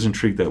I was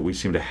intrigued that we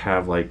seem to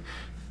have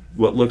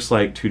what looks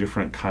like 2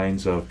 different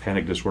kinds of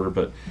panic disorder,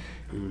 but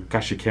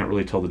gosh, you can't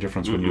really tell the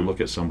difference when you look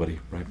at somebody,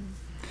 right?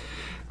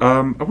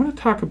 I want to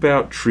talk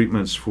about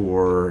treatments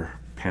for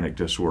panic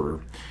disorder.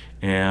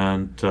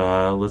 And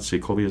let's see,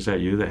 Colby, is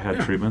that you that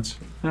had treatments?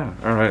 Yeah.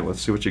 All right, let's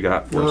see what you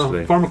got for us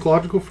today.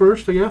 Pharmacological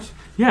first, I guess.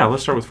 Yeah,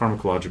 let's start with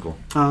pharmacological.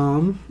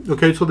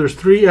 Okay, so there's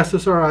 3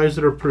 SSRIs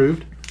that are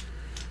approved.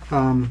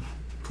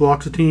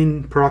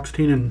 Fluoxetine,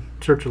 paroxetine, and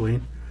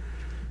sertraline.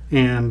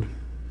 And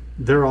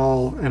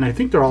I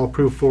think they're all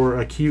approved for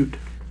acute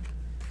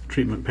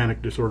treatment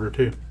panic disorder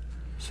too.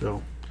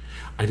 So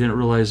I didn't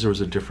realize there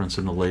was a difference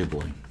in the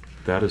labeling.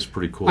 That is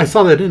pretty cool. I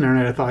saw that in there,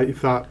 and I thought,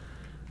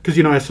 because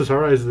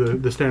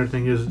SSRIs, the standard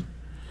thing is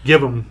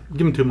give them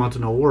 2 months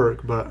and it'll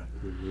work, but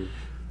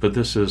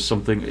this is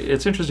something.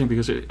 It's interesting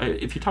because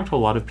if you talk to a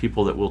lot of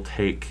people that will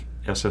take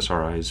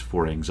SSRIs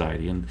for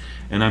anxiety, and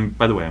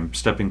I'm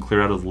stepping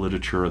clear out of the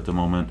literature at the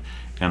moment,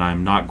 and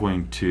I'm not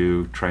going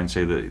to try and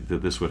say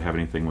that this would have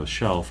anything with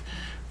shelf.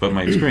 But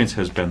my experience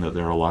has been that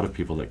there are a lot of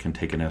people that can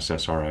take an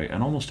SSRI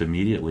and almost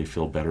immediately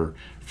feel better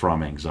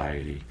from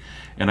anxiety.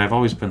 And I've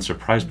always been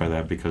surprised by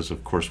that because,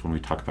 of course, when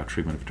we talk about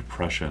treatment of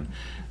depression,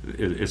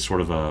 it's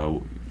sort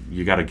of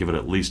you got to give it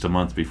at least a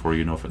month before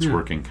you know if it's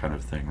working kind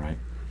of thing, right?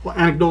 Well,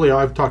 anecdotally,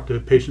 I've talked to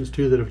patients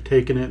too that have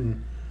taken it,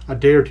 and a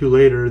day or two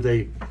later,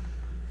 they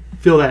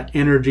feel that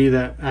energy,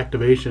 that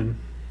activation,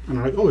 and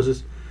they're like, "Oh, is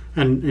this?"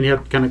 And you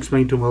have to kind of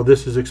explain to them, "Well,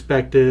 this is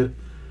expected.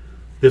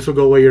 This will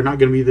go away. You're not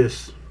going to be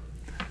this."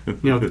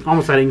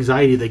 Almost that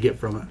anxiety they get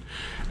from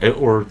it.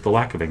 Or the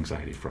lack of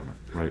anxiety from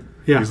it, right?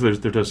 Yeah.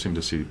 Because there does seem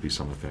to be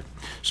some effect.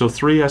 So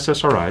 3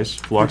 SSRIs,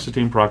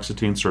 fluoxetine,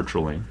 paroxetine,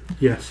 sertraline.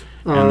 Yes.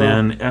 And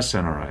then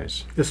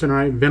SNRIs.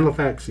 SNRI,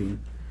 venlafaxine,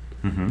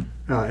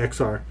 Mm-hmm.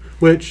 XR,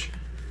 which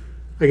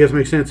I guess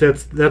makes sense.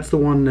 That's the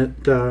one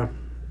that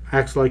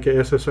acts like a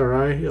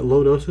SSRI at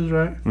low doses,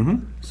 right?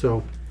 Mm-hmm.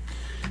 So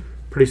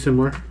pretty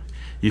similar.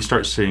 You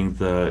start seeing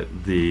the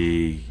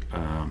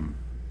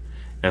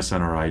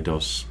SNRI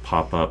dose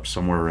pop up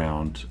somewhere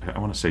around, I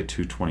want to say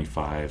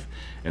 225,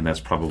 and that's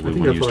probably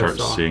when you start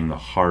seeing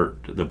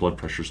the blood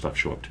pressure stuff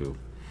show up too.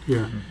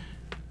 Yeah.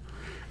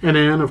 And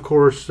then, of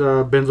course,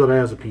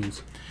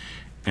 benzodiazepines.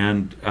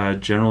 And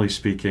generally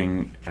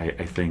speaking,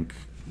 I think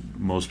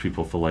most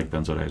people feel like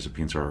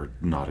benzodiazepines are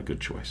not a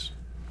good choice,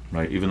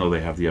 right? Even though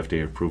they have the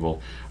FDA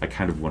approval, I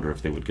kind of wonder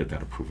if they would get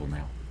that approval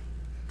now.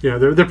 Yeah,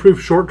 they're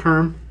approved short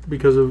term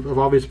because of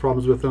obvious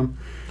problems with them.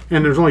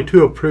 And there's only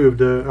 2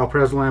 approved,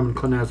 alprazolam and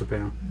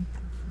clonazepam.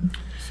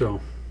 So.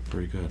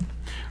 Very good.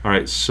 All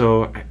right,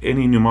 so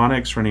any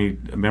mnemonics or any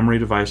memory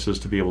devices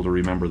to be able to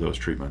remember those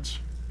treatments?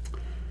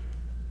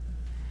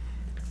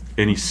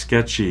 Any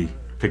sketchy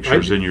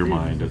pictures in your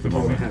mind at the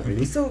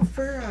moment? So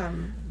for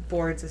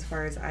boards, as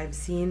far as I've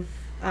seen,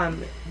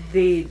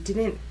 they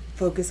didn't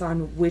focus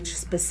on which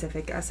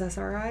specific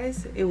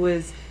SSRIs. It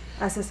was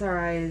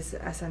SSRIs,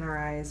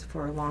 SNRIs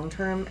for long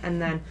term,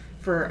 and then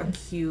for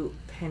acute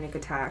panic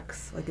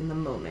attacks, like in the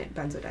moment,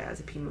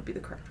 benzodiazepine would be the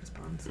correct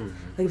response. Mm-hmm.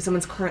 Like if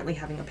someone's currently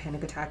having a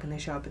panic attack and they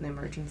show up in the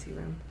emergency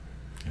room.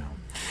 Yeah.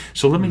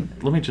 So let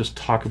me just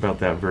talk about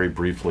that very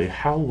briefly.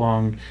 How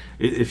long,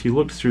 if you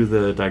looked through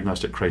the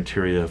diagnostic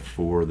criteria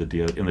for in the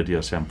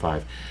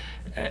DSM-5,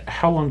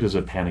 how long does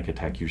a panic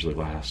attack usually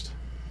last?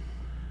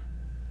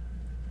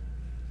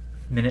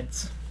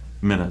 Minutes.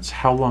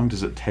 How long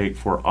does it take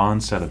for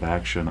onset of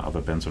action of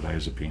a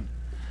benzodiazepine?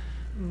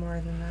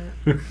 More than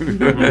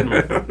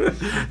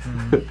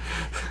that.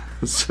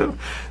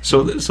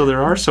 So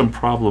there are some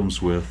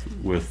problems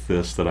with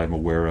this that I'm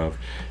aware of,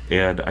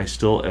 and I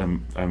still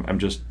am. I'm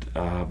just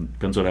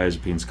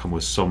benzodiazepines come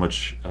with so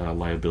much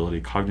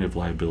liability, cognitive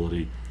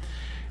liability,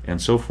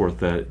 and so forth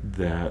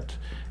that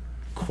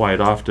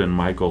quite often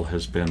my goal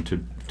has been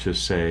to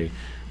say,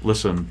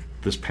 listen,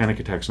 this panic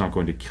attack's not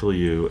going to kill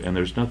you, and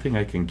there's nothing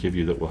I can give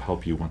you that will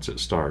help you once it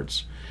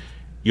starts.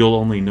 You'll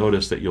only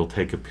notice that you'll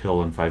take a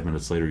pill and 5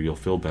 minutes later you'll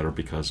feel better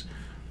because,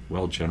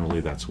 well,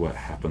 generally that's what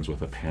happens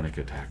with a panic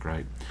attack,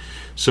 right?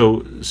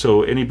 So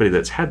anybody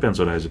that's had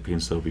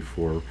benzodiazepines though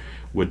before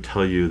would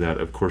tell you that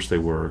of course they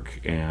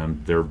work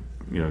and they're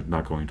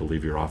not going to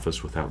leave your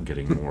office without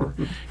getting more,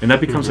 and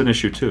that becomes an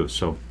issue too.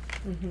 So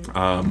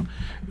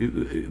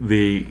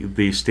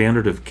the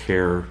standard of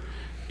care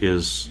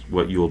is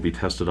what you will be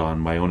tested on.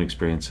 My own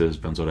experience is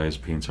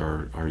benzodiazepines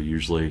are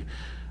usually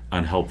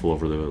unhelpful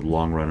over the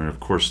long run, and of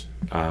course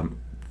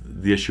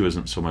the issue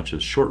isn't so much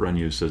as short run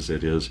use as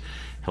it is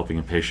helping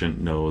a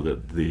patient know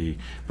that the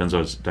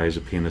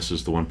benzodiazepine, this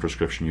is the one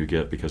prescription you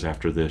get because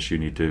after this you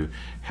need to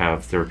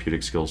have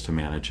therapeutic skills to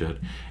manage it,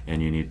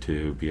 and you need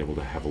to be able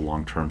to have a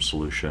long-term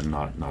solution,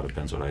 not a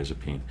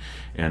benzodiazepine.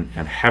 And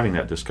having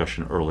that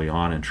discussion early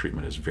on in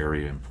treatment is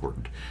very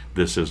important.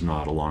 This is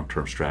not a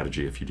long-term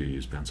strategy if you do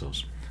use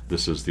benzos.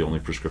 This is the only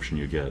prescription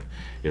you get.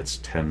 It's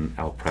 10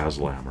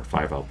 alprazolam or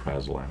 5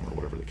 alprazolam or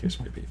whatever the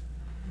case may be.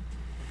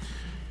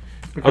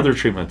 Okay. Other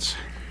treatments?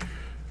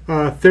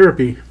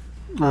 Therapy.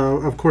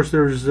 Of course,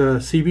 there's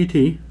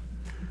CBT,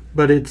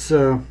 but it's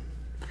I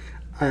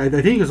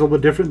think it's a little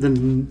bit different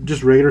than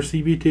just regular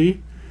CBT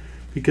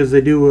because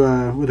they do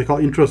what they call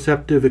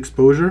interoceptive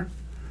exposure.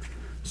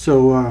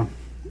 So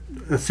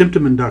a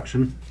symptom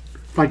induction,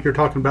 like you're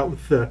talking about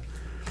with the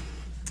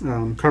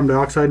carbon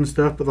dioxide and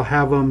stuff, but they'll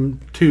have them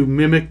to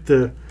mimic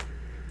the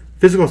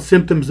physical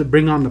symptoms that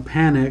bring on the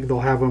panic. They'll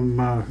have them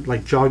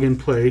like jog in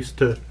place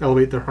to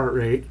elevate their heart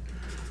rate,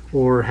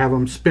 or have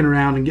them spin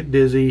around and get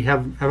dizzy,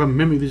 have them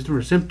mimic these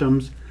different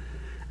symptoms.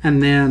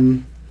 And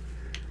then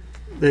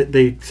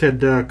they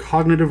said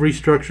cognitive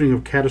restructuring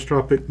of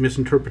catastrophic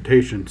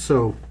misinterpretation.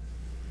 So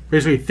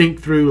basically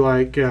think through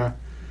like,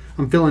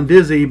 I'm feeling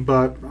dizzy,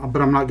 but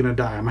I'm not going to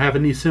die. I'm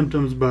having these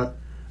symptoms, but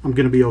I'm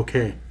going to be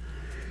okay.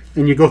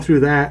 And you go through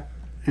that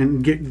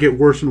and get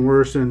worse and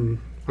worse and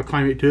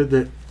acclimate to it,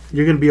 that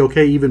you're going to be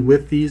okay even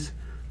with these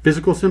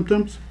physical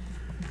symptoms.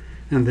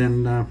 And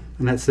then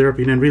and that's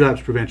therapy. And then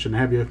relapse prevention.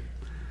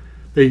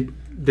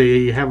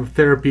 They have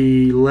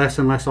therapy less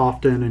and less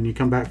often, and you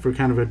come back for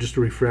kind of just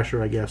a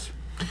refresher, I guess,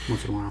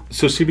 once in a while.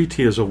 So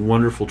CBT is a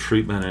wonderful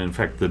treatment, and in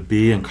fact the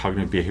B in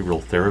cognitive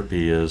behavioral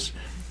therapy is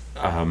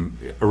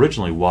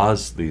originally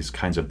was these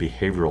kinds of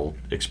behavioral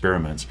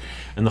experiments,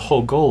 and the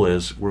whole goal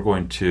is we're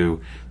going to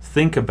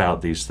think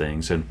about these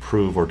things and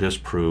prove or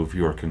disprove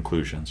your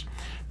conclusions.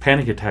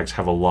 Panic attacks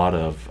have a lot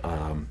of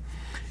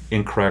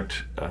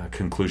incorrect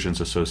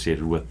conclusions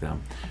associated with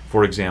them.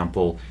 For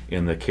example,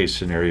 in the case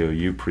scenario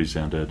you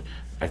presented,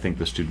 I think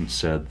the student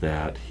said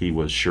that he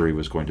was sure he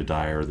was going to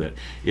die, or that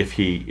if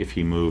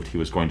he moved, he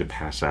was going to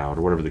pass out,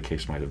 or whatever the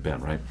case might have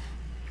been, right?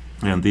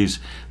 And these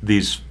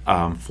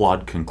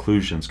flawed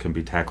conclusions can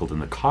be tackled in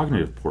the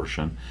cognitive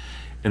portion,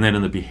 and then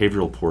in the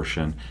behavioral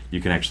portion, you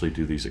can actually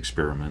do these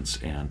experiments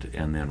and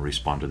then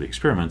respond to the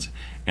experiments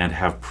and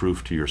have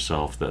proof to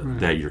yourself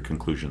that your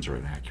conclusions are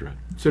inaccurate.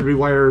 So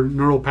rewire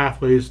neural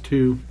pathways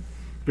to,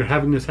 you're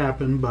having this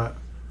happen, but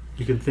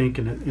you can think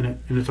and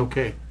it's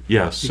okay.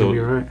 Yeah, You can be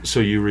all right.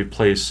 so you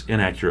replace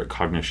inaccurate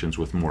cognitions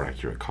with more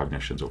accurate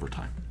cognitions over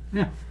time.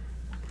 Yeah.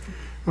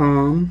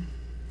 And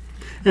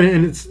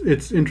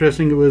it's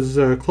interesting. It was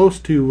close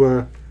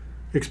to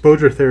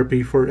exposure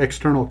therapy for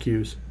external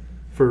cues,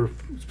 for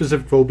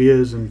specific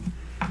phobias and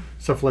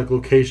stuff like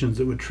locations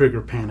that would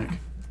trigger panic.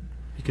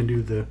 You can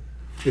do the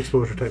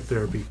exposure type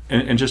therapy.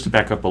 And just to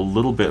back up a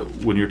little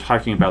bit, when you're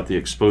talking about the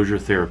exposure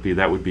therapy,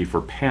 that would be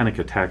for panic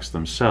attacks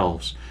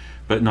themselves,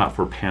 but not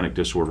for panic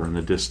disorder. And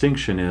the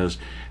distinction is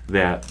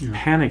that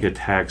panic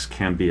attacks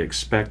can be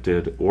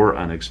expected or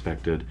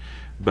unexpected,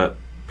 but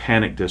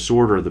panic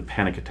disorder, the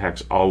panic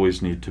attacks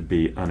always need to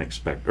be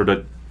unexpected, or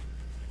that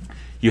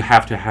you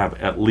have to have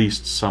at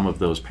least some of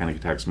those panic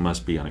attacks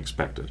must be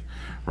unexpected,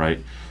 right?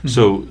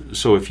 Mm-hmm.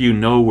 So if you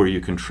know where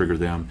you can trigger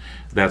them,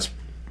 that's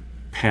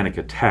panic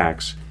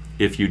attacks.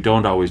 If you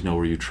don't always know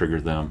where you trigger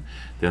them,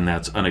 then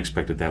that's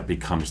unexpected. That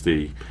becomes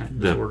the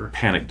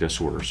panic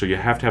disorder. So you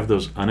have to have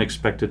those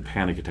unexpected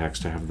panic attacks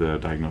to have the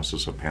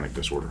diagnosis of panic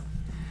disorder.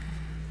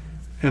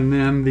 And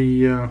then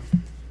the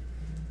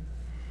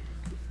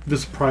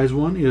surprise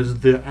one is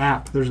the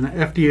app. There's an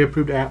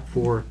FDA-approved app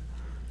for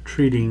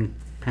treating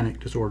panic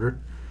disorder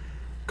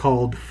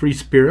called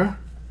FreeSpira,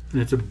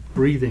 and it's a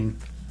breathing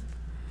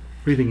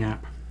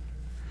app.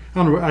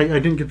 I don't know. I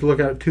didn't get to look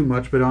at it too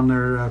much, but on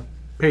their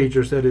page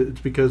they said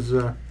it's because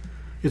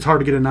it's hard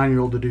to get a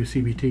 9-year-old to do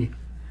CBT.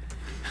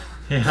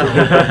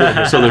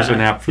 Yeah. So there's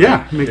an app for Yeah,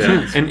 that. makes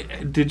sense.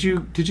 And did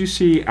you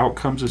see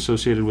outcomes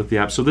associated with the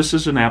app? So this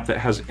is an app that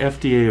has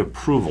FDA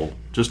approval,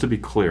 just to be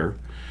clear.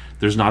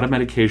 There's not a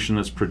medication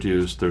that's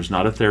produced. There's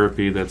not a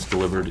therapy that's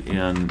delivered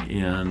in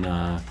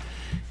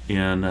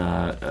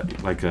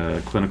like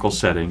a clinical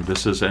setting.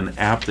 This is an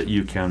app that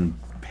you can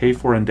pay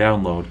for and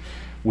download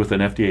with an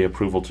FDA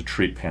approval to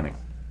treat panic.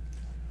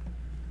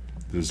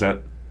 Is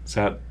that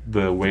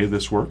the way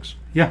this works?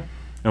 Yeah.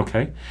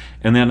 Okay.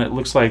 And then it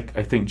looks like,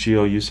 I think,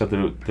 Gio, you said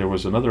that there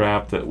was another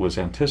app that was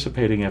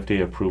anticipating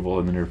FDA approval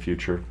in the near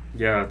future.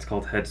 Yeah, it's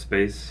called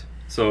Headspace.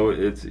 So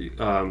it's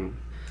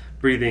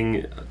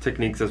breathing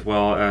techniques as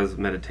well as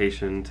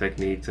meditation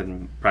techniques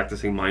and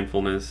practicing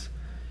mindfulness.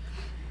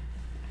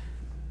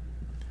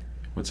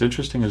 What's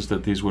interesting is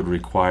that these would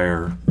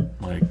require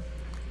like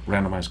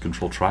randomized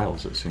controlled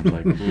trials, it seems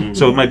like.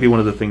 So it might be one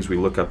of the things we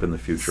look up in the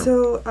future.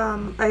 So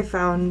I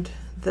found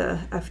the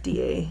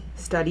FDA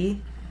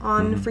study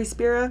on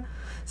FreeSpira.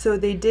 So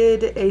they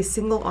did a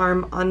single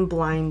arm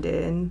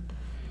unblinded,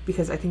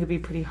 because I think it'd be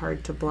pretty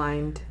hard to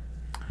blind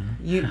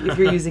you if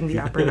you're using the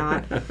app or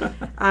not.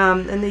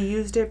 And they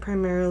used it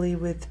primarily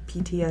with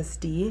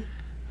PTSD.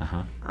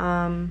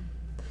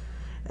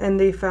 And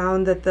they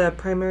found that the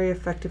primary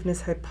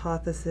effectiveness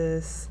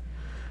hypothesis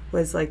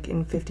was like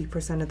in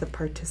 50% of the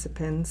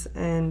participants.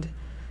 And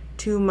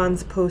 2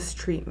 months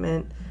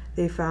post-treatment,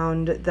 they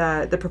found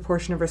that the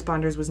proportion of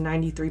responders was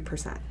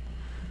 93%,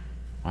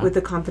 with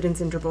a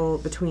confidence interval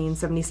between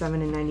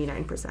 77 and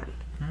 99%.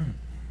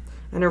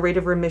 And a rate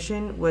of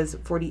remission was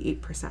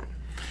 48%.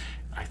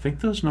 I think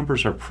those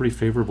numbers are pretty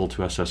favorable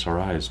to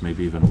SSRIs,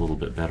 maybe even a little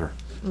bit better.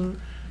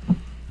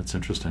 That's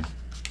interesting.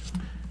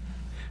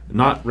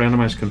 Not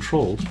randomized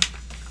controlled,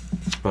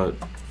 but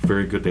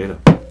very good data.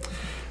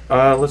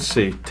 Let's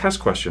see, test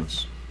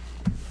questions.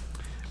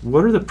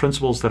 What are the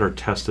principles that are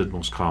tested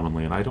most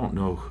commonly? And I don't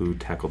know who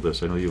tackled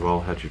this. I know you've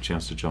all had your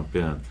chance to jump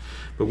in.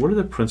 But what are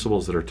the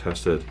principles that are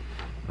tested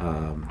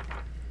on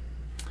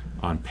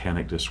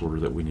panic disorder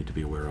that we need to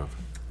be aware of?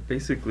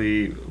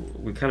 Basically,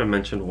 we kind of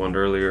mentioned one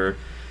earlier.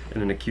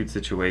 In an acute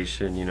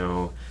situation,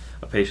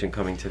 a patient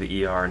coming to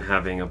the ER and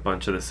having a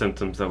bunch of the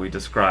symptoms that we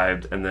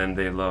described, and then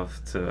they love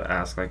to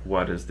ask, like,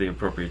 what is the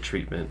appropriate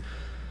treatment?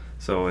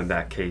 So in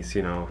that case,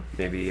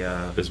 maybe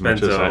As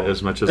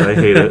benzo. much as I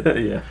hate it,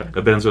 Yeah.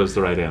 a benzo is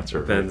the right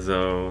answer.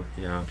 Benzo,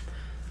 yeah.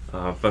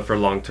 But for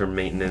long-term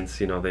maintenance,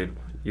 you'd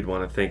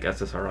want to think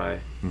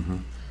SSRI.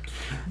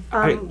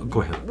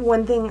 Go ahead.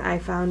 One thing I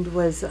found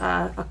was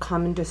a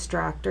common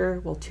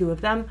distractor, well, 2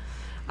 of them.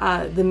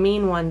 The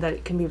main one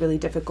that can be really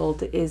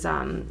difficult is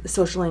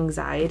social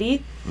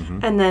anxiety.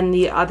 And then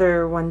the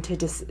other one to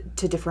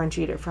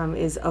differentiate it from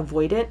is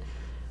avoidant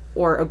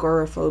or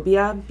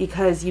agoraphobia,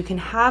 because you can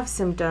have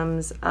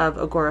symptoms of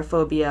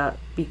agoraphobia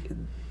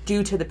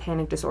due to the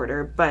panic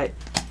disorder, but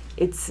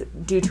it's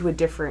due to a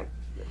different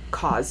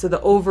cause. So the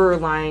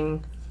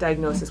overlying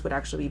diagnosis would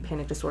actually be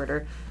panic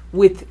disorder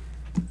with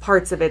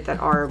parts of it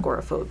that are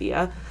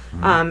agoraphobia.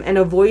 And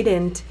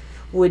avoidant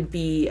would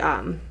be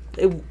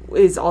it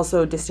is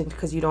also distinct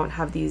because you don't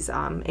have these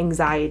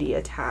anxiety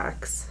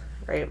attacks,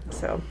 right?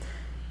 So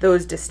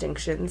those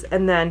distinctions.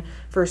 And then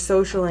for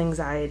social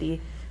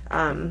anxiety,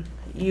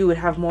 you would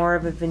have more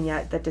of a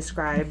vignette that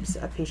describes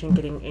a patient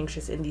getting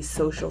anxious in these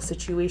social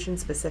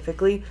situations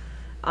specifically,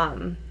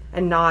 and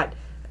not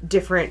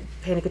different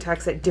panic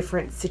attacks at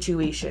different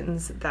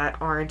situations that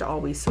aren't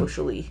always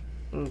socially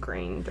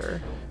ingrained.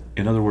 Or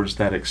in other words,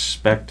 that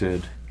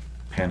expected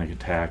panic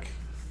attack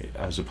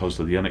as opposed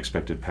to the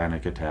unexpected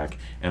panic attack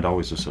and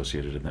always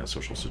associated in that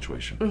social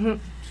situation. Mm-hmm.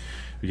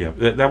 Yeah,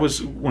 that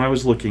was when I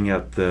was looking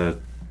at the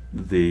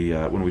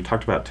when we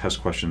talked about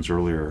test questions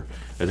earlier.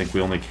 I think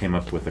we only came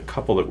up with a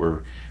couple that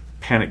were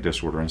panic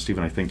disorder. And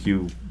Stephen, I think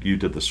you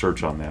did the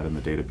search on that in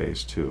the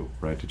database too,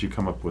 right? Did you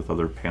come up with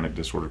other panic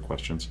disorder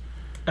questions?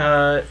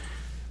 You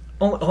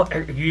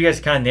guys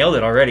kind of nailed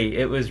it already.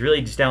 It was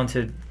really just down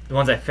to the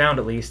ones I found,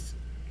 at least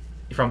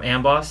from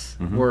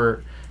AMBOSS,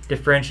 were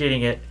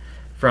differentiating it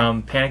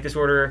from panic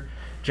disorder,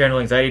 general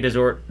anxiety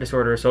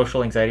disorder,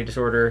 social anxiety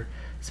disorder,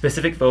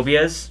 specific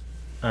phobias,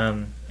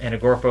 and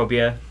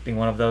agoraphobia being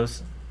one of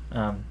those,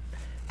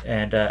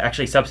 and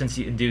actually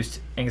substance-induced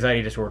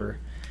anxiety disorder.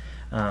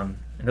 And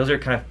those are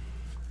kind of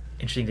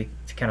interesting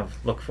to kind of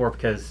look for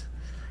because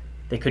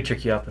they could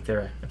trick you up if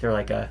they're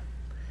like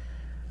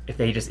if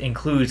they just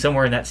include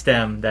somewhere in that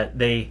stem that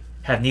they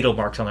have needle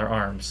marks on their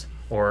arms,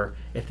 or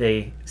if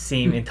they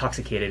seem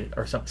intoxicated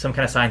or some kind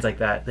of signs like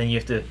that, then you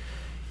have to,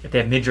 if they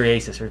have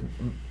mydriasis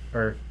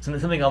or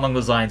something along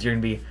those lines, you're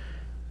going to be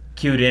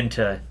cued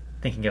into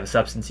thinking of a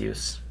substance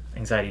use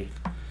anxiety.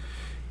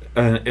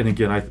 And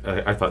again,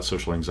 I thought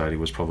social anxiety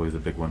was probably the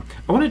big one.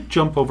 I want to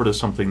jump over to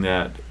something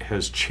that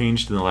has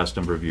changed in the last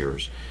number of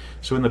years.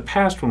 So in the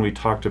past, when we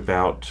talked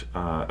about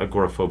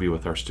agoraphobia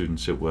with our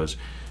students, it was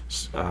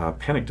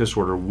panic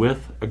disorder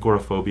with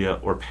agoraphobia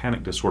or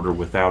panic disorder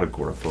without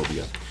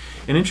agoraphobia.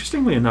 And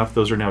interestingly enough,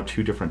 those are now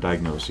two different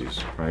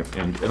diagnoses, right?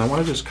 And I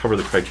want to just cover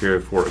the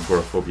criteria for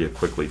agoraphobia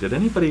quickly. Did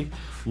anybody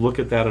look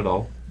at that at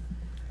all?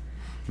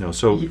 No.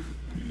 So,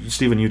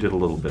 Stephen, you did a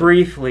little bit.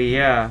 Briefly,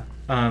 yeah.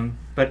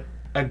 But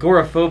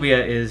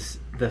agoraphobia is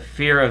the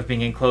fear of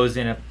being enclosed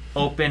in an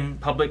open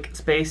public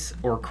space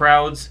or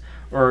crowds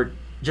or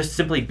just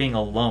simply being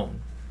alone.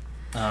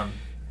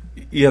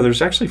 Yeah,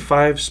 there's actually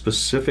 5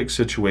 specific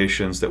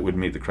situations that would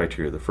meet the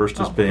criteria. The first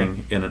is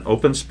being in an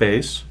open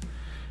space,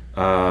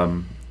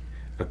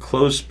 a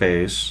closed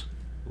space,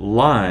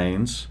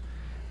 lines,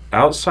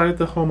 outside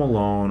the home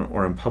alone,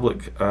 or in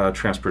public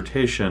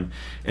transportation.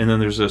 And then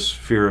there's this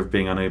fear of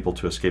being unable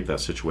to escape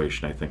that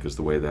situation, I think is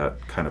the way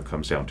that kind of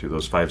comes down to,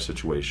 those 5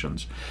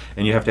 situations.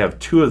 And you have to have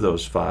 2 of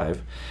those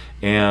 5.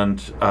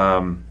 And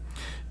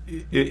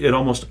it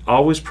almost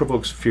always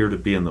provokes fear to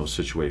be in those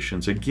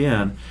situations.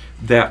 Again,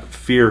 that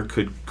fear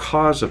could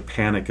cause a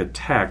panic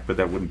attack, but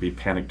that wouldn't be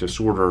panic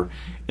disorder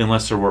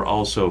unless there were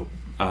also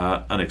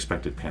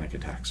unexpected panic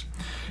attacks.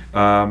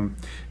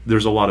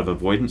 There's a lot of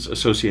avoidance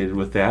associated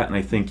with that, and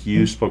I think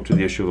you spoke to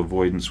the issue of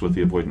avoidance with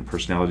the avoidant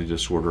personality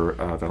disorder,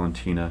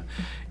 Valentina,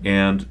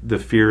 and the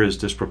fear is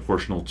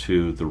disproportional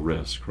to the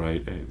risk,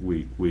 right?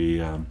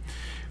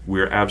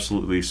 We're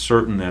absolutely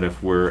certain that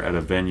if we're at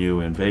a venue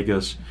in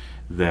Vegas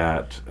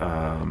that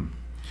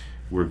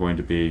we're going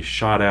to be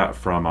shot at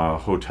from a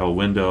hotel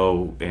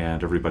window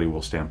and everybody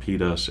will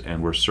stampede us,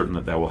 and we're certain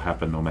that will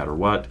happen no matter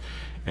what,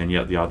 and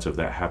yet the odds of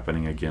that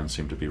happening again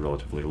seem to be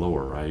relatively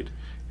lower, right?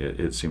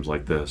 It seems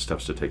like the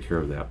steps to take care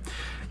of that.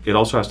 It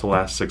also has to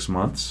last 6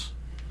 months,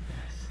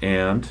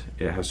 and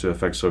it has to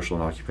affect social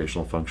and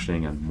occupational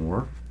functioning and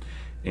more,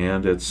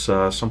 and it's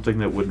something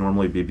that would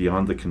normally be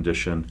beyond the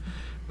condition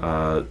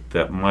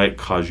that might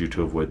cause you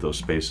to avoid those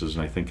spaces.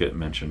 And I think it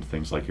mentioned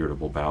things like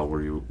irritable bowel,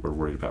 where you were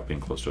worried about being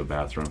close to a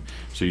bathroom.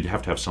 So you'd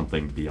have to have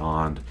something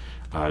beyond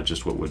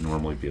just what would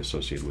normally be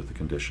associated with the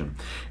condition.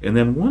 And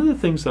then one of the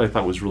things that I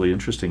thought was really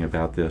interesting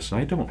about this,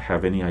 and I don't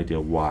have any idea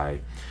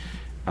why,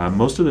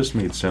 most of this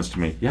made sense to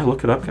me. Yeah,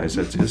 look it up, guys.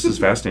 This is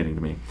fascinating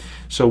to me.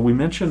 So we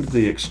mentioned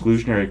the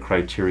exclusionary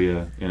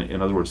criteria,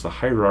 in other words, the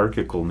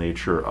hierarchical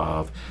nature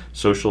of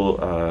social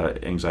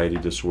anxiety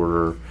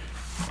disorder,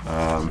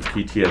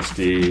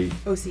 PTSD,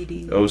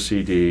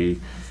 OCD,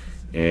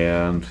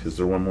 and is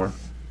there one more?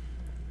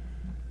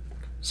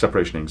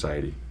 Separation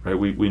anxiety, right?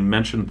 We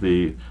mentioned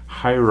the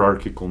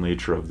hierarchical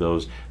nature of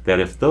those, that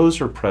if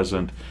those are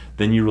present,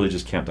 then you really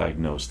just can't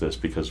diagnose this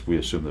because we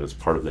assume that it's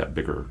part of that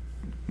bigger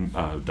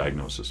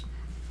diagnosis.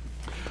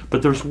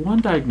 But there's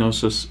one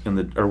diagnosis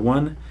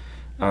one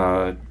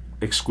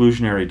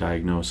exclusionary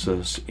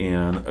diagnosis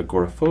in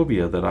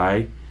agoraphobia that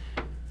I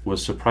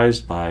was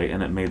surprised by,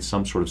 and it made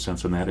some sort of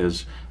sense, and that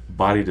is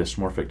body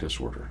dysmorphic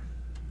disorder.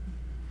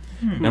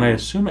 And I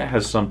assume it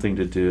has something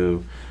to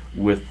do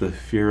with the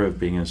fear of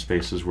being in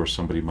spaces where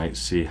somebody might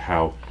see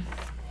how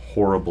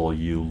horrible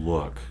you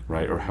look,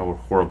 right? Or how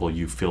horrible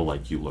you feel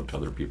like you look to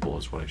other people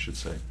is what I should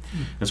say.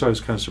 And so I was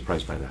kind of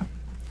surprised by that.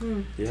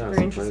 Yeah,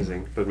 it's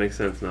surprising, but it makes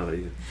sense now that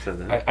you said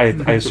that.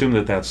 I assume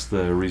that that's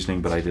the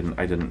reasoning, but I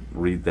didn't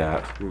read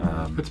that.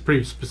 It's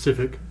pretty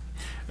specific.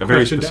 A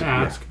very question specific to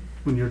ask.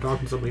 when you're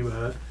talking to somebody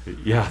about it.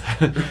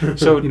 Yeah.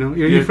 So Are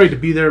you afraid to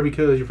be there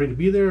because you're afraid to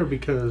be there, or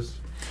because?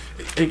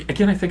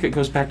 Again, I think it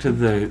goes back to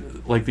the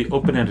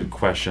open-ended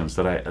questions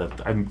that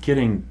I'm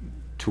getting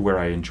to where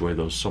I enjoy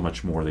those so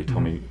much more. They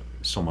tell me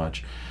so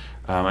much.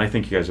 I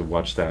think you guys have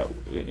watched that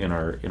in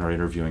our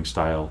interviewing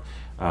style.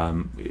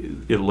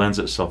 It lends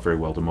itself very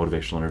well to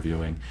motivational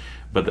interviewing.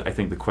 But I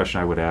think the question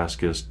I would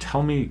ask is,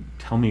 tell me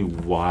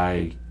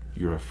why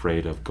you're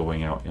afraid of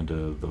going out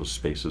into those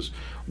spaces.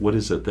 What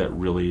is it that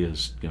really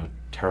is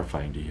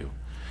terrifying to you?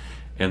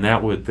 And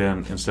that would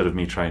then, instead of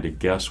me trying to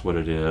guess what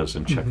it is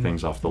and check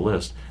things off the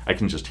list, I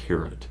can just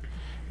hear it.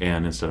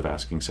 And instead of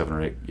asking 7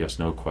 or 8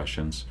 yes/no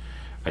questions,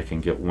 I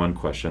can get one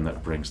question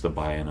that brings the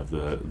buy-in of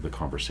the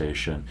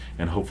conversation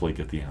and hopefully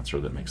get the answer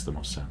that makes the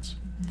most sense.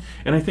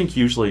 And I think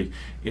usually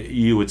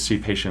you would see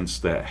patients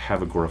that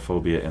have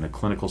agoraphobia in a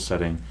clinical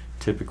setting.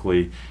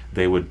 Typically,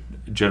 they would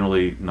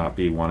generally not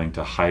be wanting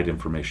to hide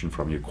information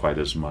from you quite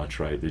as much,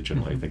 right? They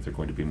generally, I think they're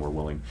going to be more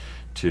willing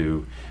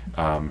to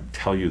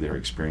tell you their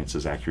experience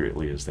as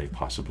accurately as they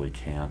possibly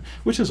can,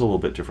 which is a little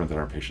bit different than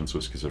our patients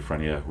with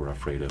schizophrenia who are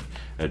afraid of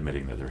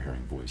admitting that they're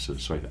hearing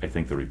voices. So I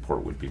think the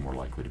report would be more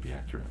likely to be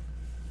accurate.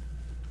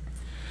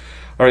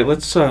 All right,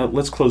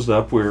 let's close it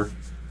up. We're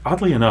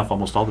oddly enough,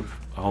 almost all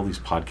these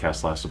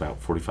podcasts last about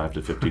 45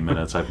 to 50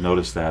 minutes. I've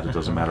noticed that it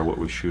doesn't matter what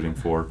we're shooting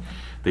for;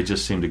 they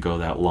just seem to go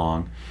that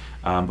long.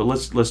 But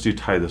let's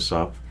tie this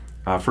up.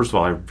 First of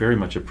all, I very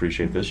much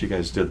appreciate this. You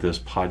guys did this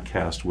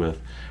podcast with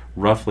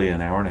roughly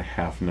an hour and a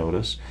half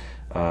notice.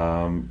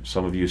 Some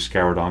of you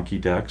scoured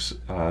Anki decks.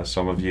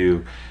 Some of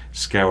you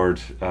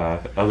scoured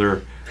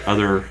other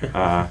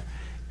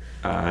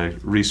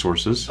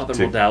resources. Other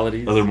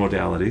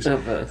modalities.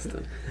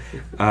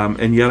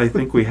 And yet I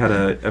think we had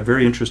a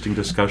very interesting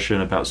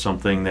discussion about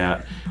something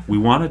that we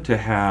wanted to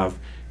have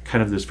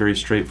kind of this very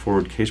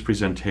straightforward case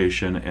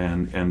presentation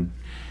and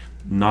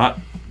not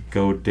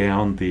go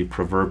down the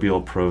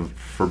proverbial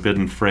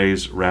forbidden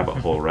phrase rabbit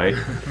hole, right?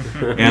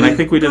 And I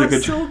think we did a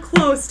good job. So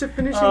close to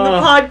finishing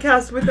the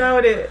podcast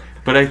without it.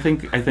 But I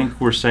think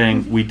we're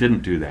saying we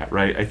didn't do that,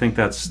 right? I think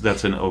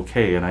that's an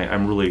okay, and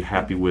I'm really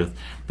happy with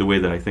the way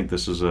that I think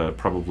this is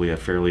probably a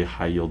fairly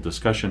high yield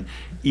discussion,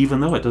 even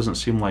though it doesn't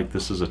seem like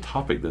this is a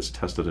topic that's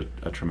tested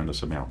a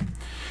tremendous amount.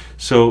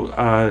 So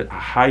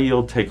high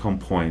yield take home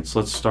points.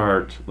 Let's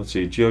start. Let's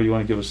see, Joe, you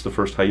want to give us the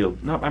first high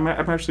yield? No, I'm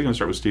actually going to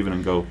start with Stephen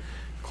and go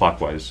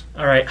clockwise.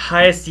 All right,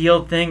 highest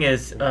yield thing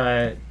is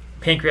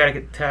pancreatic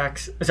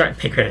attacks. Sorry,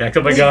 pancreatic attacks.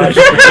 Oh my gosh.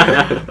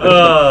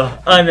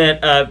 I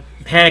meant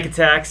panic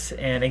attacks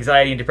and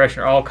anxiety and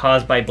depression are all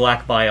caused by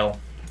black bile.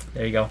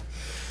 There you go.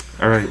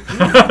 All right.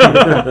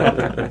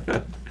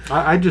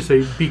 I'd just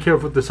say be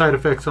careful with the side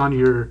effects on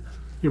your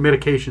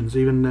medications,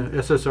 even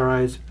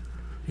SSRIs.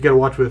 You got to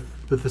watch with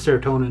the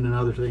serotonin and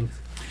other things.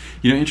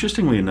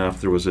 Interestingly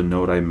enough, there was a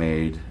note I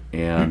made,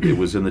 and it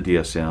was in the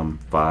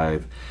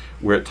DSM-5,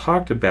 where it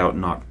talked about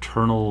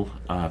nocturnal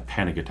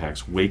panic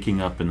attacks,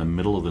 waking up in the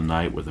middle of the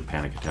night with a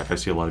panic attack. I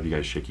see a lot of you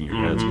guys shaking your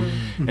heads.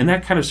 And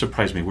that kind of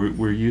surprised me.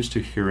 We're used to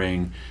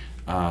hearing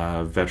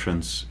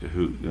veterans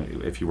who,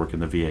 if you work in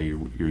the VA,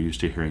 you're used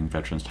to hearing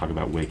veterans talk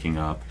about waking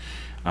up,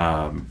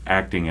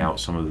 acting out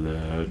some of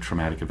the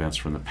traumatic events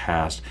from the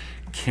past,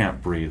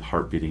 can't breathe,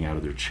 heart beating out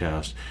of their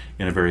chest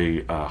in a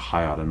very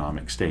high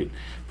autonomic state.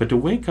 But to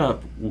wake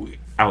up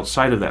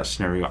outside of that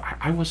scenario,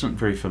 I wasn't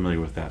very familiar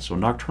with that. So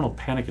nocturnal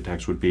panic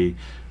attacks would be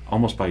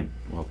almost by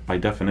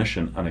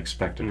definition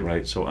unexpected,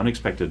 right? So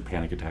unexpected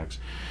panic attacks.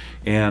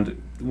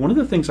 And one of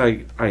the things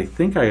I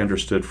think I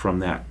understood from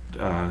that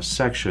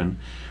section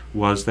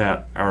was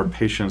that our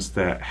patients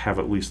that have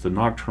at least the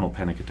nocturnal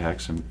panic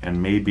attacks,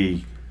 and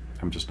maybe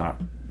I'm just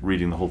not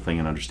reading the whole thing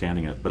and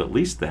understanding it, but at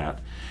least that,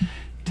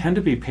 tend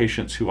to be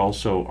patients who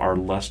also are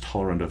less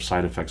tolerant of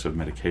side effects of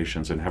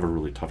medications and have a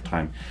really tough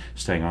time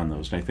staying on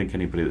those. And I think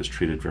anybody that's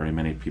treated very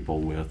many people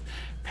with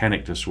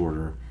panic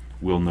disorder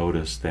will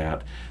notice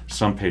that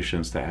some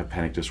patients that have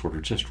panic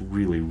disorder just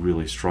really,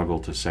 really struggle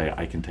to say,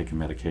 I can take a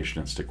medication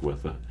and stick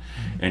with it.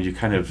 And you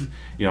kind of,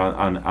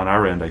 on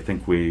our end, I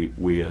think we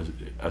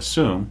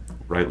assume,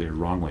 rightly or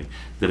wrongly,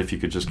 that if you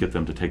could just get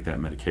them to take that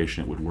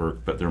medication, it would work.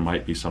 But there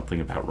might be something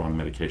about wrong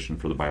medication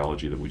for the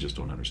biology that we just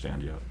don't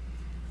understand yet.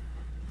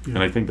 Yeah.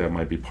 And I think that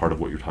might be part of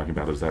what you're talking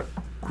about, is that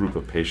group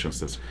of patients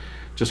that's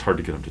just hard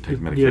to get them to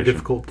take medication. Yeah,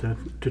 difficult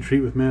to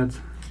treat with meds.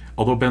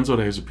 Although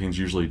benzodiazepines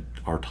usually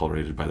are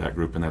tolerated by that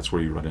group, and that's where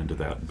you run into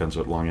that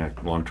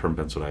long-term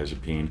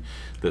benzodiazepine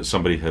that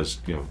somebody has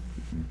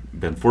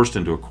been forced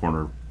into a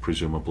corner,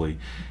 presumably,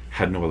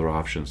 had no other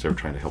options. They were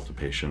trying to help the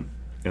patient,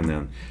 and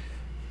then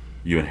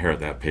you inherit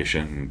that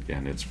patient,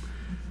 and it's...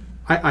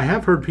 I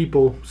have heard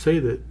people say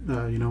that,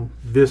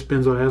 this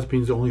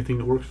benzodiazepine is the only thing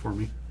that works for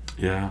me.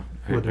 Yeah.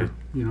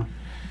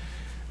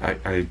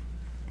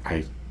 I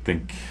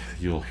think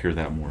you'll hear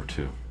that more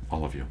too,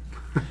 all of you.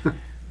 All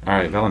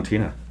right,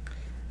 Valentina.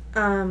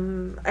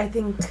 I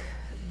think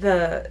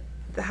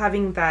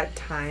having that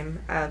time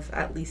of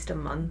at least a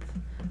month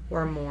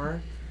or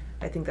more,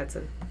 I think that's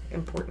an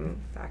important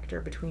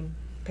factor between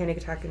panic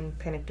attack and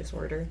panic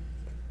disorder.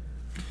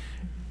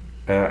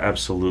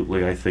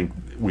 Absolutely. I think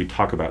we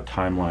talk about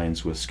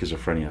timelines with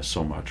schizophrenia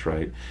so much,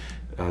 right?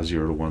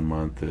 0 to 1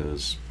 month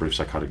is brief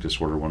psychotic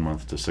disorder, 1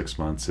 month to 6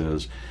 months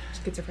is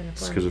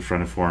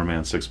schizophreniform,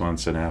 and 6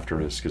 months and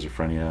after is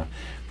schizophrenia.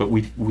 But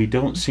we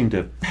don't seem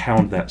to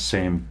pound that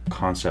same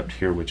concept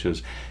here, which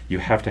is you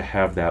have to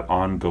have that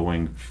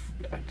ongoing,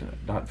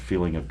 not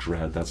feeling of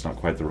dread, that's not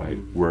quite the right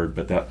word,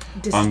 but that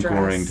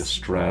ongoing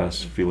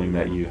distress, feeling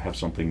that you have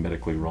something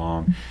medically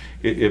wrong.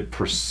 It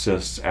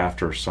persists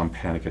after some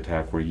panic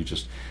attack where you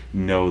just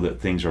know that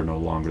things are no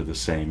longer the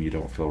same. You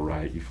don't feel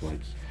right. You feel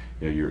like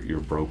you're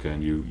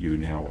broken. You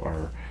now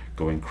are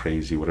going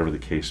crazy, whatever the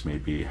case may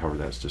be, however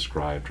that's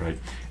described, right?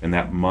 And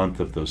that month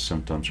of those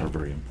symptoms are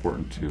very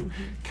important to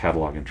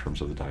catalog in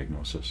terms of the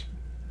diagnosis.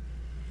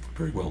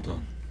 Very well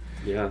done.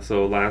 Yeah,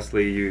 so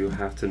lastly, you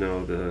have to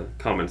know the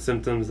common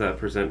symptoms that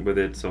present with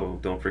it, so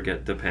don't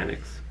forget the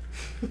panics.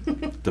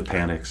 The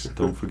panics.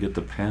 Don't forget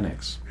the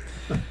panics.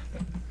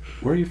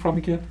 Where are you from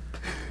again?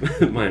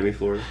 Miami,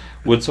 Florida.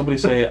 Would somebody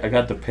say, I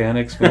got the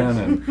panics, man?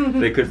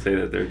 And They could say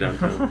that they're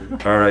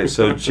downtown. all right,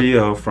 so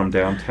Gio from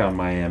downtown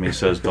Miami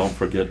says, don't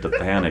forget the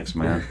panics,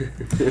 man.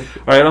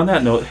 All right, on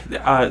that note,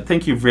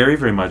 thank you very,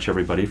 very much,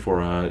 everybody,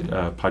 for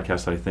a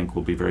podcast that I think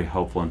will be very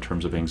helpful in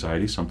terms of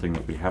anxiety, something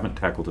that we haven't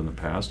tackled in the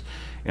past,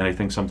 and I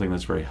think something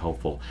that's very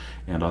helpful.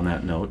 And on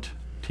that note,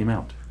 team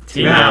out.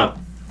 Team out.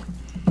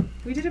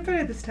 We did it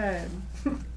better this time.